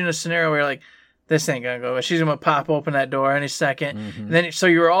immediately put you in a scenario where you're like, this ain't gonna go. She's gonna pop open that door any second. And then, so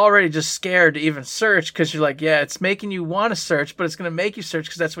you were already just scared to even search because you're like, yeah, it's making you want to search, but it's gonna make you search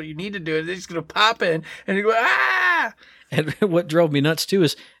because that's what you need to do. And then it's gonna pop in, and you go, ah! And what drove me nuts too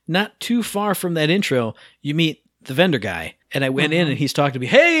is not too far from that intro, you meet the vendor guy. And I went in and he's talking to me,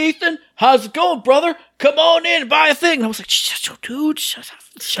 hey, Ethan, how's it going, brother? Come on in and buy a thing. And I was like, dude, shut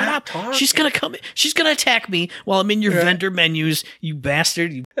up. Talking. She's going to come in. She's going to attack me while I'm in your vendor menus, you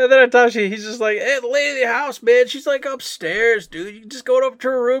bastard. And then I thought he's just like, hey, the lady of the house, man, she's like upstairs, dude. You can just go up to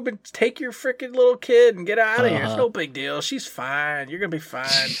her room and take your freaking little kid and get out of here. It's no big deal. She's fine. You're going to be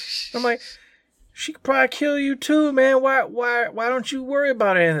fine. I'm like, she could probably kill you too, man. Why don't you worry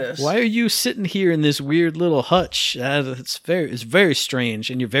about any of this? Why are you sitting here in this weird little hutch? It's very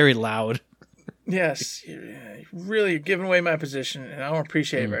strange, and you're very loud. Yes, you're giving away my position, and I don't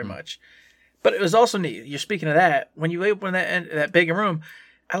appreciate it very much. But it was also neat. You're speaking of that. When you open that big room,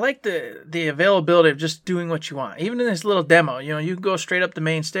 I like the availability of just doing what you want. Even in this little demo, you can go straight up the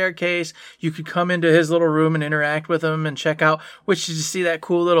main staircase. You could come into his little room and interact with him and check out. Which, did you see that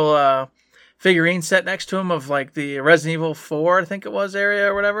cool little figurine set next to him of like the Resident Evil 4, I think it was, area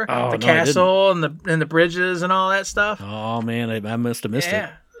or whatever? The castle and the bridges and all that stuff. Oh man, I must have missed it.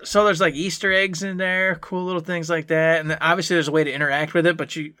 So there's like Easter eggs in there, cool little things like that. And obviously there's a way to interact with it,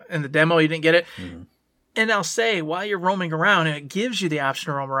 but in the demo you didn't get it. And I'll say, while you're roaming around, and it gives you the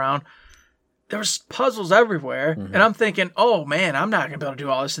option to roam around, there's puzzles everywhere. And I'm thinking, oh man, I'm not going to be able to do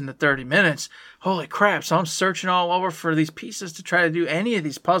all this in the 30 minutes. Holy crap. So I'm searching all over for these pieces to try to do any of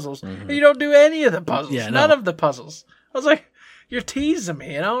these puzzles. And you don't do any of the puzzles. Yeah, None of the puzzles. I was like, you're teasing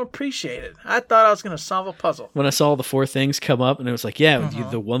me, and I don't appreciate it. I thought I was going to solve a puzzle. When I saw the 4 things come up, and it was like,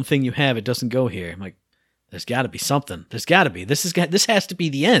 the one thing you have, it doesn't go here. I'm like, there's got to be something. There's got to be. This has to be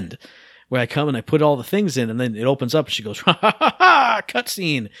the end. Where I come and I put all the things in, and then it opens up, and she goes, ha ha ha ha,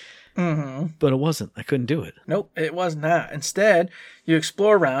 cutscene. Mm-hmm. But it wasn't. I couldn't do it. Nope, it was not. Instead, you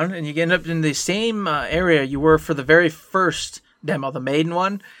explore around, and you end up in the same area you were for the very first demo, the Maiden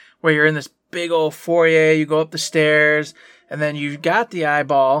one, where you're in this big old foyer, you go up the stairs, and then you got the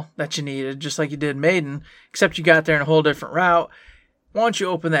eyeball that you needed, just like you did Maiden, except you got there in a whole different route. Once you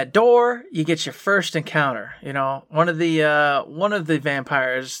open that door, you get your first encounter. You know, one of the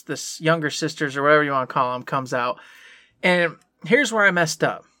vampires, this younger sisters or whatever you want to call them, comes out. And here's where I messed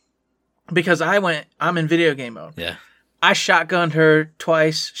up. Because I'm in video game mode. Yeah. I shotgunned her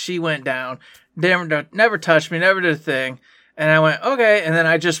twice. She went down. Never touched me, never did a thing. And I went, okay. And then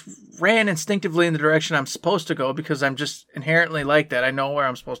I just ran instinctively in the direction I'm supposed to go because I'm just inherently like that. I know where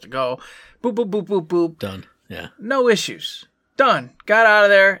I'm supposed to go. Boop, boop, boop, boop, boop. Done. Yeah. No issues. Done. Got out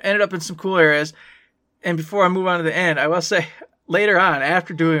of there. Ended up in some cool areas. And before I move on to the end, I will say later on,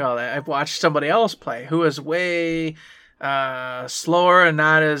 after doing all that, I've watched somebody else play who was way slower and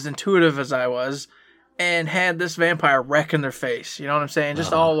not as intuitive as I was, and had this vampire wrecking their face. You know what I'm saying?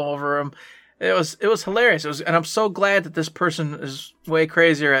 Just all over them. It was hilarious. And I'm so glad that this person is way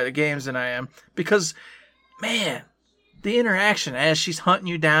crazier at the games than I am, because, man, the interaction as she's hunting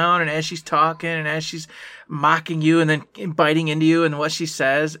you down and as she's talking and as she's mocking you and then biting into you and what she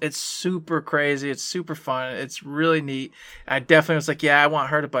says, it's super crazy. It's super fun. It's really neat. I definitely was like, yeah, I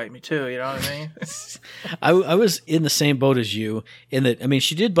want her to bite me too. You know what I mean? I was in the same boat as you in that, I mean,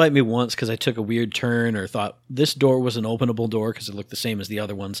 she did bite me once because I took a weird turn or thought this door was an openable door because it looked the same as the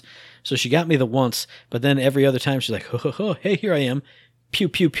other ones. So she got me the once, but then every other time she's like, ho, hey, here I am. Pew,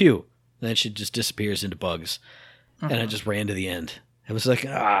 pew, pew. And then she just disappears into bugs. And I just ran to the end. It was like,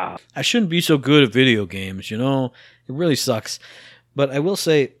 I shouldn't be so good at video games, you know? It really sucks. But I will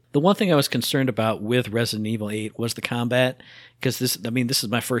say, the one thing I was concerned about with Resident Evil 8 was the combat, because this is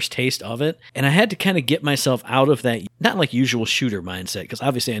my first taste of it. And I had to kind of get myself out of that, not like usual shooter mindset, because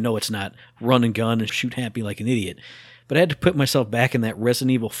obviously I know it's not run and gun and shoot happy like an idiot. But I had to put myself back in that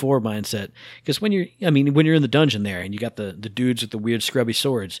Resident Evil 4 mindset, because when you're in the dungeon there and you got the dudes with the weird scrubby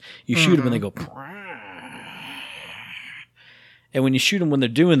swords, you shoot them and they go, and when you shoot them when they're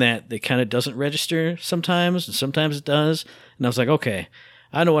doing that, they kind of doesn't register sometimes, and sometimes it does. And I was like, okay,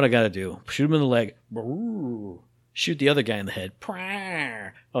 I know what I got to do. Shoot him in the leg. Shoot the other guy in the head.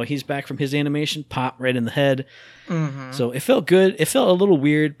 Oh, he's back from his animation. Pop right in the head. Mm-hmm. So it felt good. It felt a little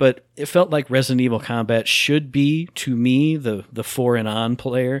weird, but it felt like Resident Evil combat should be, to me, the 4 and on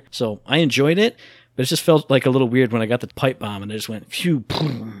player. So I enjoyed it, but it just felt like a little weird when I got the pipe bomb and it just went, phew,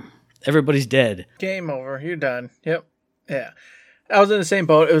 boom. Everybody's dead. Game over. You're done. Yep. Yeah. I was in the same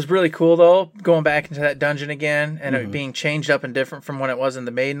boat. It was really cool, though, going back into that dungeon again and it being changed up and different from when it was in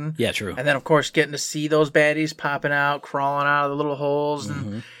the Maiden. Yeah, true. And then, of course, getting to see those baddies popping out, crawling out of the little holes,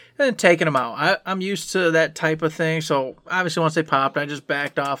 and then taking them out. I'm used to that type of thing, so obviously once they popped, I just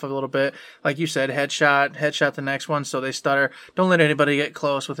backed off a little bit. Like you said, headshot the next one so they stutter. Don't let anybody get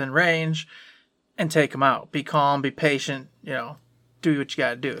close within range, and take them out. Be calm, be patient, you know, do what you got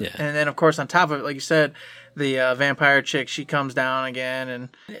to do. Yeah. And then, of course, on top of it, like you said, the vampire chick, she comes down again, and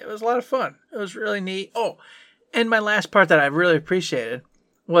it was a lot of fun. It was really neat. Oh, and my last part that I really appreciated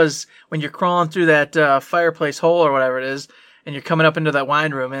was when you're crawling through that fireplace hole or whatever it is, and you're coming up into that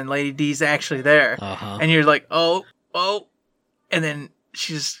wine room, and Lady D's actually there. And you're like, oh, and then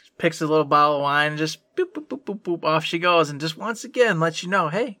she just picks a little bottle of wine and just boop, boop, boop, boop, boop, off she goes, and just once again lets you know,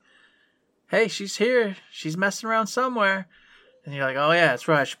 hey, she's here. She's messing around somewhere. And you're like, oh, yeah, that's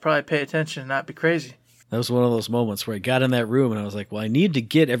right. I should probably pay attention and not be crazy. That was one of those moments where I got in that room and I was like, well, I need to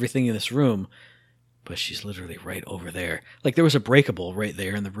get everything in this room, but she's literally right over there. Like there was a breakable right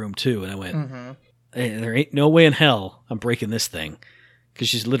there in the room too. And I went, hey, there ain't no way in hell I'm breaking this thing, because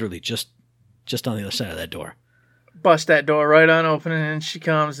she's literally just on the other side of that door. Bust that door right on open and she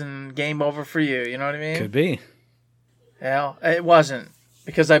comes and game over for you. You know what I mean? Could be. Well, it wasn't,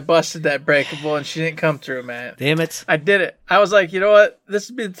 because I busted that breakable and she didn't come through, man. Damn it. I did it. I was like, you know what? This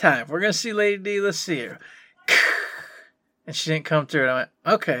would be the time. We're going to see Lady D. Let's see her. And she didn't come through. And I went,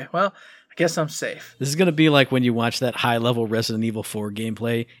 okay, well, I guess I'm safe. This is going to be like when you watch that high-level Resident Evil 4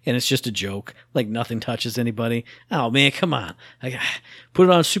 gameplay, and it's just a joke. Like, nothing touches anybody. Oh, man, come on. Put it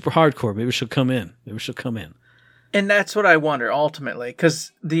on super hardcore. Maybe she'll come in. And that's what I wonder, ultimately,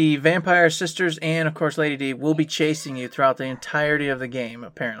 because the Vampire Sisters and, of course, Lady D will be chasing you throughout the entirety of the game,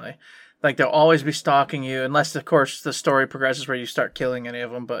 apparently. Like, they'll always be stalking you, unless, of course, the story progresses where you start killing any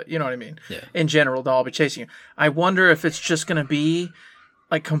of them, but you know what I mean? Yeah. In general, they'll all be chasing you. I wonder if it's just going to be,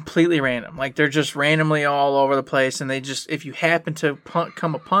 like, completely random. Like, they're just randomly all over the place, and they just, if you happen to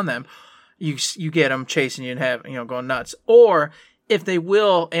come upon them, you get them chasing you and have going nuts. Or if they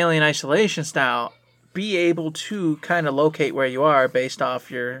will, Alien Isolation style, be able to kind of locate where you are based off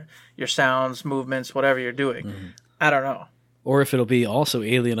your sounds, movements, whatever you're doing. Mm-hmm. I don't know. Or if it'll be also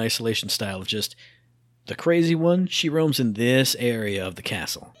Alien Isolation style, just the crazy one, she roams in this area of the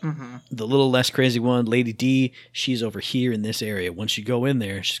castle. Mm-hmm. The little less crazy one, Lady D, she's over here in this area. Once you go in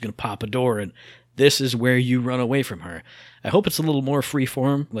there, she's going to pop a door, and this is where you run away from her. I hope it's a little more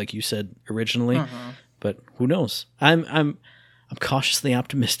freeform, like you said originally, but who knows? I'm cautiously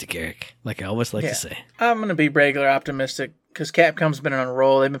optimistic, Eric, like I always like to say. I'm going to be regular optimistic because Capcom's been on a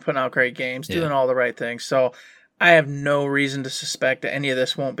roll. They've been putting out great games, doing all the right things. So I have no reason to suspect that any of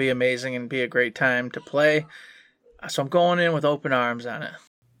this won't be amazing and be a great time to play. So I'm going in with open arms on it.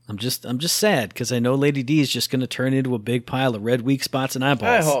 I'm just sad because I know Lady D is just going to turn into a big pile of red weak spots and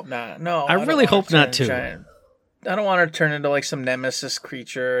eyeballs. I hope not. No, I really hope not too. I don't want her to turn into like some nemesis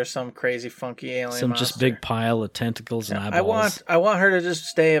creature or some crazy funky alien some monster. Just big pile of tentacles and eyeballs. I want her to just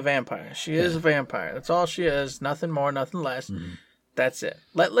stay a vampire. She is a vampire. That's all she is. Nothing more, nothing less. Mm-hmm. That's it.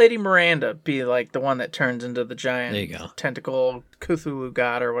 Let Lady Miranda be like the one that turns into the giant tentacle Cthulhu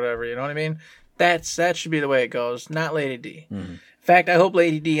god or whatever. You know what I mean? That should be the way it goes. Not Lady D. Mm-hmm. In fact, I hope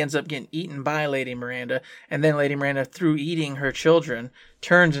Lady D ends up getting eaten by Lady Miranda, and then Lady Miranda, through eating her children,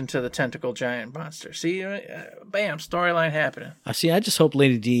 turns into the tentacle giant monster. See, bam, storyline happening. I just hope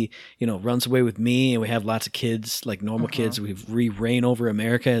Lady D, runs away with me, and we have lots of kids, like normal kids. We reign over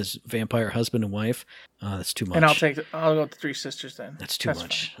America as vampire husband and wife. That's too much. And I'll go with the Three Sisters then. That's too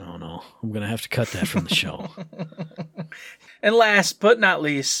much. Fine. Oh no, I'm gonna have to cut that from the show. And last but not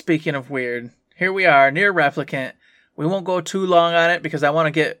least, speaking of weird, here we are, Nier Replicant. We won't go too long on it because I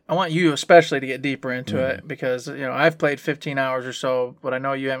want you especially to get deeper into it because, I've played 15 hours or so, but I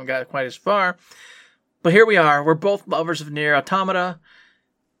know you haven't got quite as far. But here we are. We're both lovers of Nier Automata.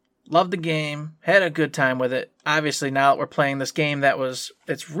 Loved the game. Had a good time with it. Obviously, now that we're playing this game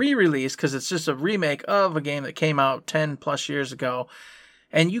it's re-released because it's just a remake of a game that came out 10 plus years ago.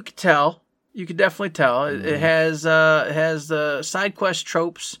 And you could definitely tell. It has the side quest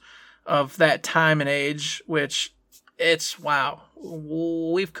tropes of that time and age, which... wow.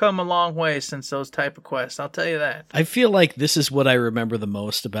 We've come a long way since those type of quests. I'll tell you that. I feel like this is what I remember the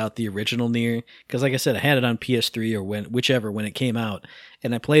most about the original Nier. Because like I said, I had it on PS3 or when it came out.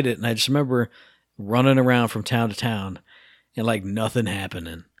 And I played it and I just remember running around from town to town and like nothing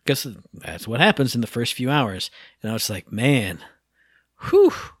happening. Because that's what happens in the first few hours. And I was like, man,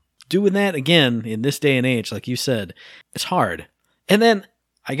 doing that again in this day and age, like you said, it's hard. And then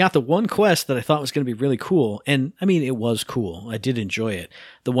I got the one quest that I thought was going to be really cool, and I mean, it was cool. I did enjoy it.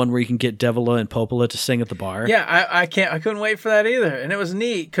 The one where you can get Devila and Popola to sing at the bar. Yeah, I couldn't wait for that either, and it was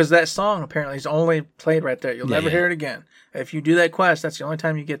neat because that song apparently is only played right there. You'll never hear it again. If you do that quest, that's the only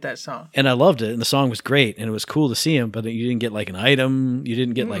time you get that song. And I loved it, and the song was great, and it was cool to see him. But you didn't get like an item. You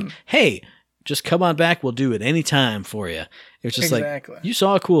didn't get like, hey, just come on back. We'll do it any time for you. It was just like you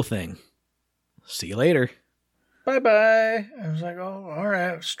saw a cool thing. See you later. Bye-bye. I was like, oh, all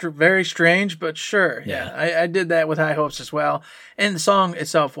right. Very strange, but sure. Yeah. I did that with high hopes as well. And the song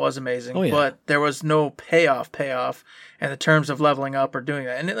itself was amazing, but there was no payoff in the terms of leveling up or doing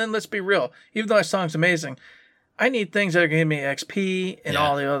that. And then let's be real. Even though that song's amazing, I need things that are going to give me XP and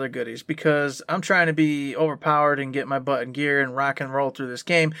all the other goodies because I'm trying to be overpowered and get my butt in gear and rock and roll through this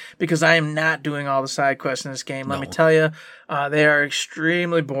game because I am not doing all the side quests in this game. Let me tell you, they are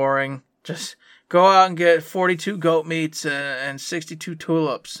extremely boring. Just... go out and get 42 goat meats and 62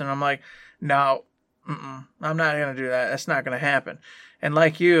 tulips. And I'm like, no, I'm not going to do that. That's not going to happen. And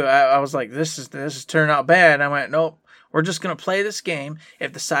like you, I was like, this is turning out bad. And I went, nope, we're just going to play this game.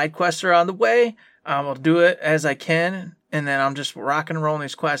 If the side quests are on the way, I'll do it as I can. And then I'm just rocking and rolling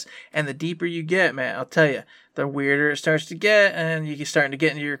these quests. And the deeper you get, man, I'll tell you, the weirder it starts to get. And you're starting to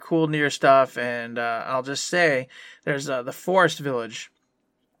get into your cool Nier stuff. And I'll just say, there's the Forest Village.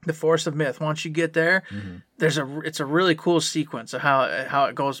 The Forest of Myth. Once you get there, it's a really cool sequence of how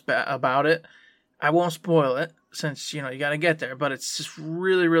it goes about it. I won't spoil it since you got to get there, but it's just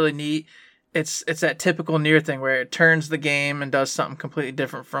really really neat. It's that typical Nier thing where it turns the game and does something completely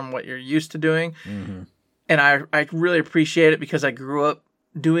different from what you're used to doing. And I really appreciate it because I grew up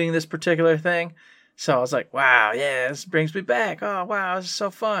doing this particular thing. So I was like, wow, yeah, this brings me back. Oh wow, this is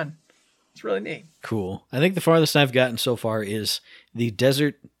so fun. It's really neat. Cool. I think the farthest I've gotten so far is the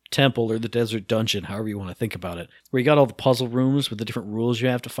Desert Temple or the Desert Dungeon, however you want to think about it, where you got all the puzzle rooms with the different rules you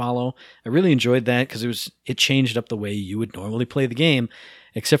have to follow. I really enjoyed that because it changed up the way you would normally play the game,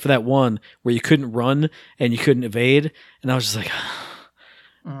 except for that one where you couldn't run and you couldn't evade. And I was just like,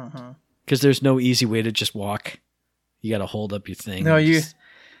 because there's no easy way to just walk. You got to hold up your thing. No,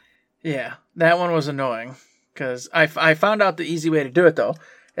 Yeah, that one was annoying because I found out the easy way to do it though.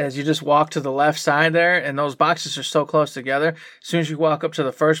 Is you just walk to the left side there, and those boxes are so close together. As soon as you walk up to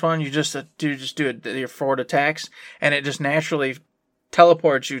the first one, you just do your forward attacks, and it just naturally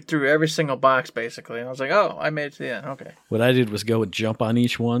teleports you through every single box, basically. And I was like, oh, I made it to the end. Okay. What I did was go and jump on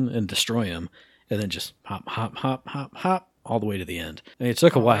each one and destroy them, and then just hop, hop, hop, hop, hop, all the way to the end. I mean, it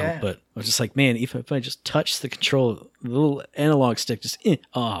took a while, yeah. but I was just like, man, if I just touch the control, the little analog stick, just,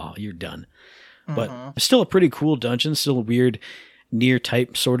 you're done. But it's still a pretty cool dungeon, still a weird Nier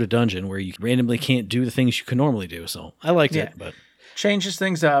type sort of dungeon where you randomly can't do the things you can normally do. So I liked it, but changes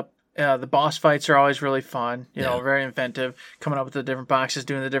things up. The boss fights are always really fun, you know, very inventive, coming up with the different boxes,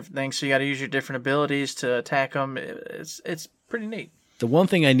 doing the different things. So you got to use your different abilities to attack them. It's pretty neat. The one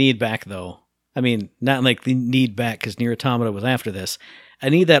thing I need back, though, I mean, not like the need back because Nier Automata was after this. I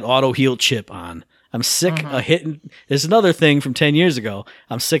need that auto heal chip on. I'm sick of hitting. There's another thing from 10 years ago.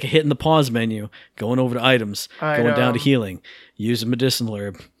 I'm sick of hitting the pause menu, going over to items, going down to healing, use a medicinal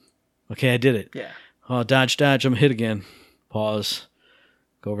herb. Okay, I did it. Yeah. Oh, dodge, I'm hit again. Pause.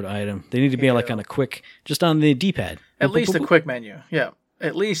 Go over to item. They need to be like on a quick, just on the D-pad. At least a quick menu. Yeah.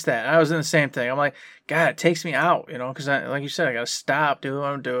 At least that. I was in the same thing. I'm like, God, it takes me out, you know, because like you said, I got to stop, do what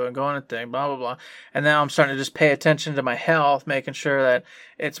I'm doing, go on a thing, blah, blah, blah. And now I'm starting to just pay attention to my health, making sure that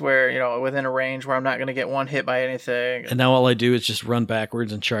it's where, you know, within a range where I'm not going to get one hit by anything. And now all I do is just run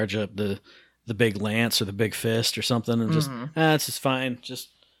backwards and charge up the big lance or the big fist or something and just, it's just fine. Just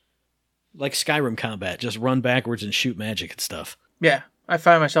like Skyrim combat, just run backwards and shoot magic and stuff. Yeah. I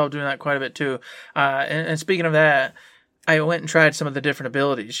find myself doing that quite a bit too. And speaking of that, I went and tried some of the different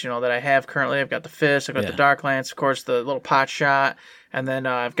abilities, you know, that I have currently. I've got the fist, I've got the dark lance, of course, the little pot shot, and then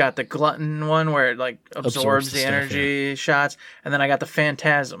I've got the glutton one where it like absorbs the energy shots, and then I got the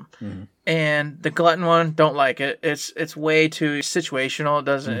phantasm. And the glutton one, don't like it. It's way too situational. It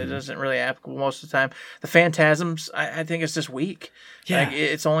doesn't really applicable most of the time. The phantasms, I think it's just weak. Yeah, like,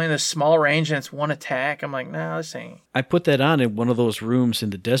 it's only in a small range and it's one attack. I'm like, nah, this ain't. I put that on in one of those rooms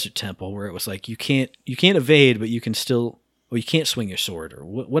in the desert temple where it was like you can't evade, but you can still, or you can't swing your sword or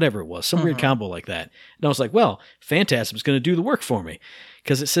whatever it was, some weird combo like that. And I was like, well, Phantasm's going to do the work for me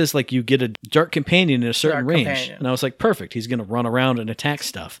because it says like you get a dark companion in a certain range, and I was like, perfect, he's going to run around and attack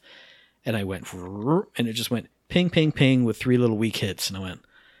stuff. And I went, and it just went ping, ping, ping with 3 little weak hits, and I went,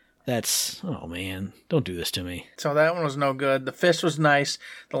 oh man, don't do this to me. So that one was no good. The fist was nice.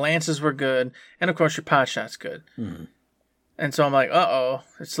 The lances were good. And of course your pot shot's good. And so I'm like,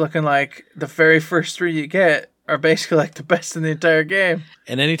 it's looking like the very first 3 you get are basically like the best in the entire game.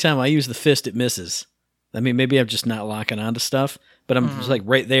 And anytime I use the fist, it misses. I mean, maybe I'm just not locking onto stuff, but I'm just like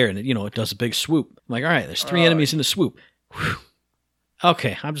right there and it does a big swoop. I'm like, all right, there's 3 enemies in the swoop. Whew.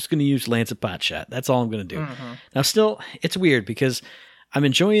 Okay, I'm just going to use Lance of Pot Shot. That's all I'm going to do. Now still, it's weird because I'm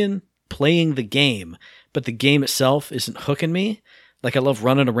enjoying playing the game, but the game itself isn't hooking me. Like I love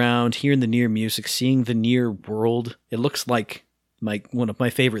running around, hearing the Nier music, seeing the Nier world. It looks like one of my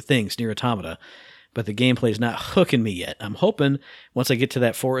favorite things, Nier Automata, but the gameplay is not hooking me yet. I'm hoping once I get to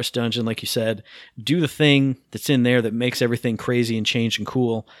that forest dungeon, like you said, do the thing that's in there that makes everything crazy and change and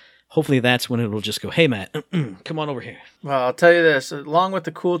cool. Hopefully that's when it'll just go, hey, Matt, come on over here. Well, I'll tell you this. Along with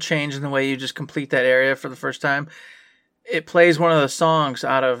the cool change in the way you just complete that area for the first time, it plays one of the songs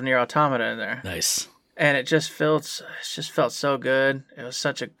out of Nier Automata in there. Nice. And it just felt so good. It was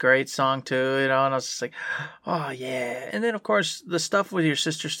such a great song too, and I was just like, oh yeah. And then of course the stuff with your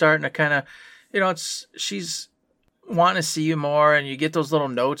sister starting to kind of, she's wanting to see you more, and you get those little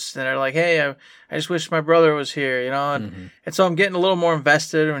notes that are like, hey, I just wish my brother was here, and so I'm getting a little more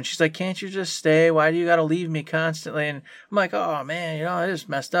invested. And she's like, can't you just stay? Why do you got to leave me constantly? And I'm like, oh man, I just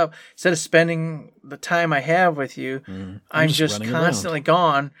messed up. Instead of spending the time I have with you, I'm just constantly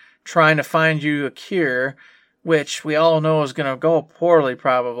gone trying to find you a cure, which we all know is going to go poorly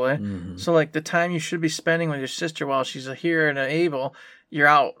probably. So like the time you should be spending with your sister while she's here and able, you're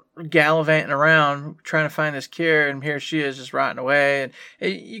out gallivanting around trying to find this cure, and here she is just rotting away,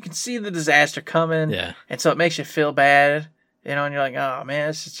 and you can see the disaster coming. And so it makes you feel bad, and you're like, oh man,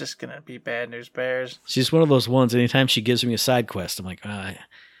 this is just gonna be bad news bears. She's one of those ones, anytime she gives me a side quest, I'm like, I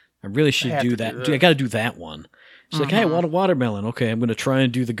really should do that. I gotta do that one. She's like, hey, I want a watermelon. Okay, I'm gonna try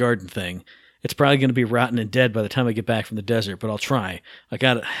and do the garden thing. It's probably gonna be rotten and dead by the time I get back from the desert, but I'll try. I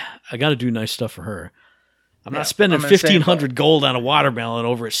gotta do nice stuff for her. I'm not spending 1,500 gold on a watermelon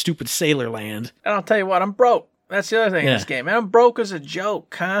over at stupid Sailor Land. And I'll tell you what, I'm broke. That's the other thing in this game. Man, I'm broke as a joke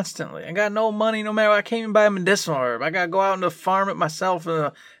constantly. I got no money no matter what. I can't even buy a medicinal herb. I got to go out and farm it myself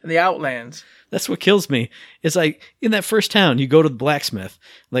in the outlands. That's what kills me. It's like in that first town, you go to the blacksmith,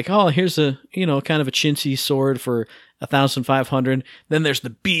 like, oh, here's a, kind of a chintzy sword for 1,500. Then there's the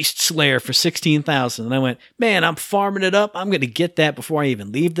beast slayer for 16,000. And I went, man, I'm farming it up. I'm going to get that before I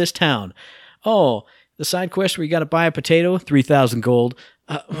even leave this town. Oh, the side quest where you got to buy a potato, 3,000 gold.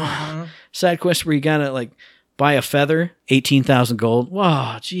 Side quest where you got to buy a feather, 18,000 gold.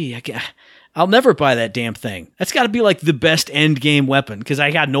 Wow, gee, I'll never buy that damn thing. That's got to be the best end game weapon because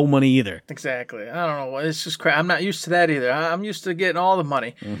I got no money either. Exactly. I don't know. It's just crap. I'm not used to that either. I'm used to getting all the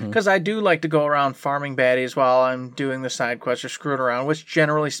money because I do like to go around farming baddies while I'm doing the side quests or screwing around, which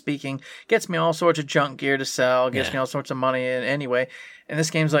generally speaking gets me all sorts of junk gear to sell, gets me all sorts of money in anyway. And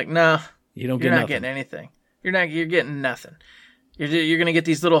this game's like, nah, you're not getting anything. You're getting nothing. You're gonna get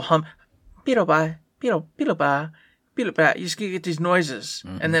these little beetle bye, beetle bye. You just get these noises,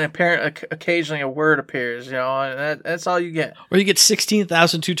 and then occasionally a word appears, and that's all you get. Or you get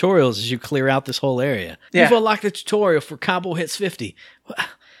 16,000 tutorials as you clear out this whole area. Yeah. You've unlocked the tutorial for combo hits 50.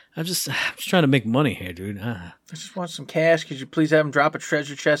 I'm just trying to make money here, dude. I just want some cash. Could you please have him drop a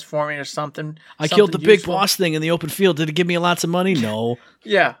treasure chest for me or something? I killed the big boss thing in the open field. Did it give me lots of money? No.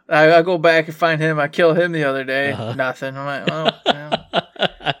 Yeah, I go back and find him. I kill him the other day. Nothing. I'm like, oh,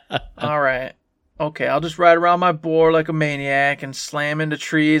 yeah. All right. Okay, I'll just ride around my boar like a maniac and slam into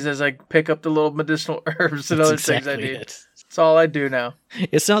trees as I pick up the little medicinal herbs and other things I need. That's all I do now.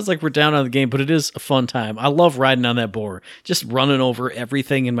 It sounds like we're down on the game, but it is a fun time. I love riding on that boar, just running over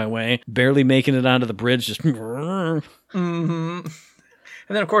everything in my way, barely making it onto the bridge, just... And then,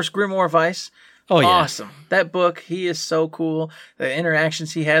 of course, Grimoire of Ice. Oh, yeah. Awesome. That book, he is so cool. The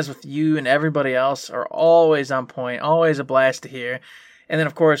interactions he has with you and everybody else are always on point, always a blast to hear. And then,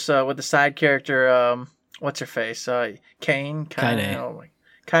 of course, with the side character, what's her face? Kaine,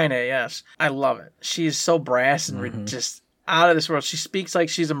 yes. I love it. She's so brass and just out of this world. She speaks like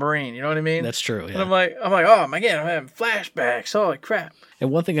she's a Marine. You know what I mean? That's true, yeah. And I'm like, oh, my God, I'm having flashbacks. Holy crap.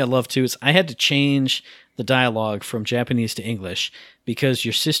 And one thing I love, too, is I had to change the dialogue from Japanese to English because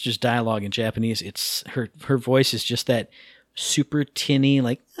your sister's dialogue in Japanese, it's her voice is just that super tinny,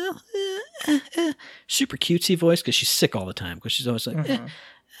 super cutesy voice because she's sick all the time because she's always like,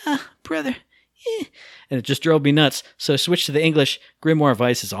 brother. And it just drove me nuts. So I switched to the English. Grimoire of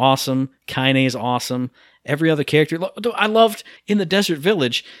Ice is awesome. Kaine is awesome. Every other character. I loved in the Desert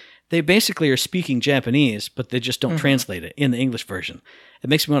Village, they basically are speaking Japanese, but they just don't translate it in the English version. It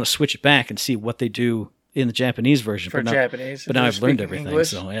makes me want to switch it back and see what they do in the Japanese version. But now I've learned everything,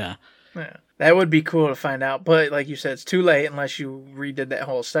 English. So yeah. Yeah, that would be cool to find out. But like you said, it's too late unless you redid that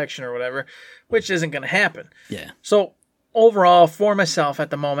whole section or whatever, which isn't going to happen. Yeah. So overall, for myself at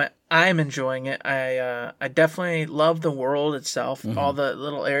the moment, I'm enjoying it. I definitely love the world itself, all the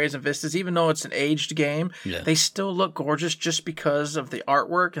little areas and vistas. Even though it's an aged game, they still look gorgeous just because of the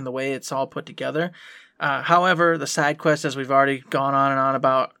artwork and the way it's all put together. However, the side quests, as we've already gone on and on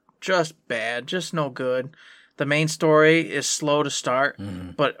about, just bad, just no good. The main story is slow to start,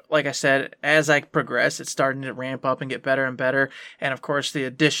 but like I said, as I progress, it's starting to ramp up and get better and better. And of course, the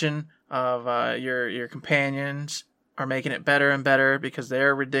addition of your companions are making it better and better because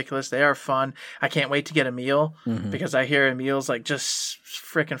they're ridiculous. They are fun. I can't wait to get Emil because I hear Emil's just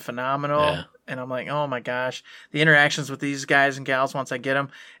freaking phenomenal. Yeah. And I'm like, oh my gosh, the interactions with these guys and gals once I get them,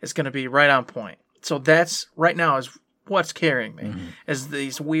 it's going to be right on point. So that's right now is what's carrying me is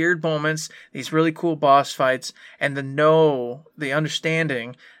these weird moments, these really cool boss fights, and the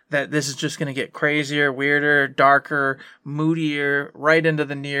understanding that this is just going to get crazier, weirder, darker, moodier, right into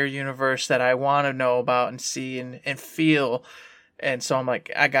the near universe that I want to know about and see and feel. And so I'm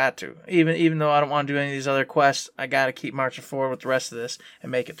like, I got to. Even though I don't want to do any of these other quests, I got to keep marching forward with the rest of this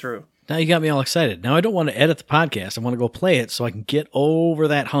and make it through. Now you got me all excited. Now I don't want to edit the podcast. I want to go play it so I can get over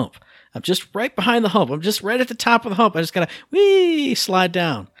that hump. I'm just right behind the hump. I'm just right at the top of the hump. I just got to slide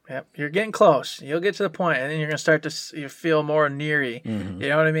down. Yep, you're getting close. You'll get to the point, and then you're going to start to feel more neary. You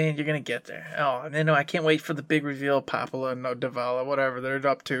know what I mean? You're going to get there. Oh, and then I can't wait for the big reveal, Papala and Davala, whatever they're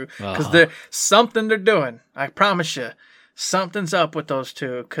up to. Because there's something they're doing. I promise you. Something's up with those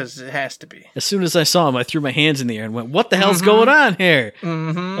two, because it has to be. As soon as I saw him, I threw my hands in the air and went, what the hell's going on here?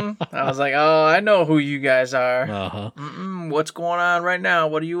 I was like, oh, I know who you guys are. What's going on right now?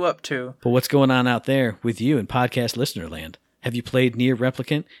 What are you up to? But what's going on out there with you in podcast listener land? Have you played Nier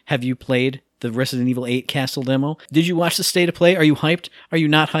Replicant? Have you played the Resident Evil 8 Castle demo? Did you watch the State of Play? Are you hyped? Are you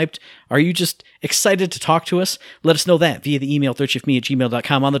not hyped? Are you just excited to talk to us? Let us know that via the email,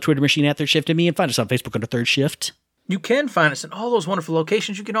 thirdshiftme@gmail.com, on the Twitter machine @ThirdShiftMe, and find us on Facebook under Third Shift. You can find us in all those wonderful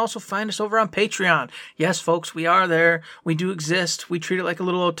locations. You can also find us over on Patreon. Yes, folks, we are there. We do exist. We treat it like a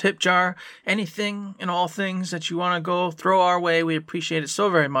little old tip jar. Anything and all things that you want to go throw our way, we appreciate it so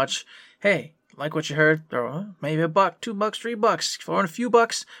very much. Hey, like what you heard, throw maybe $1, $2, $3, throw in a few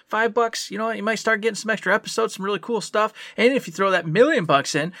bucks, $5. You know what? You might start getting some extra episodes, some really cool stuff. And if you throw that $1 million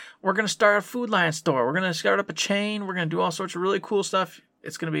in, we're going to start a Food Lion store. We're going to start up a chain. We're going to do all sorts of really cool stuff.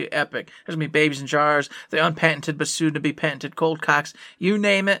 It's going to be epic. There's going to be babies in jars, the unpatented but soon to be patented cold cocks. You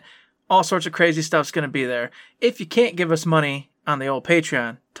name it. All sorts of crazy stuff's going to be there. If you can't give us money on the old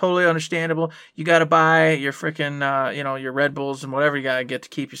Patreon, totally understandable. You got to buy your freaking, your Red Bulls and whatever you got to get to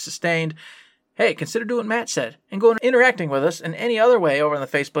keep you sustained. Hey, consider doing what Matt said and going interacting with us in any other way over on the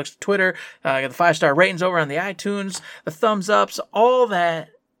Facebooks, Twitter, the 5-star ratings over on the iTunes, the thumbs ups, all that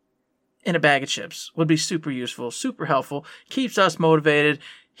in a bag of chips would be super useful, super helpful, keeps us motivated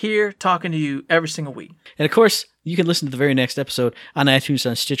here talking to you every single week. And of course, you can listen to the very next episode on iTunes,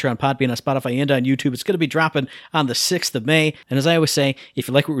 on Stitcher, on Podbean, on Spotify, and on YouTube. It's going to be dropping on the 6th of May. And as I always say, if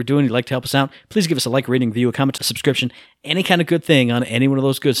you like what we're doing, you'd like to help us out, please give us a like, rating, review, a comment, a subscription, any kind of good thing on any one of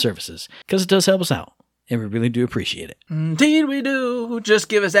those good services, because it does help us out. And we really do appreciate it. Indeed we do. Just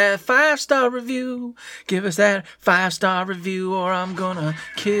give us that 5-star review. Give us that 5-star review or I'm gonna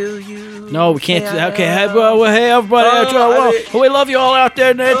kill you. No, we can't. Okay, hey, everybody. We love you all out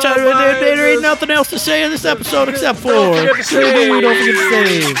there. There ain't nothing else to say in this episode except for don't forget to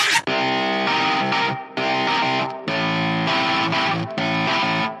save.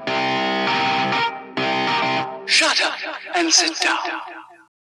 Shut up and sit down.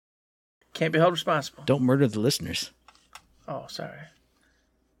 Can't be held responsible. Don't murder the listeners. Oh, sorry.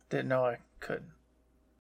 Didn't know I could.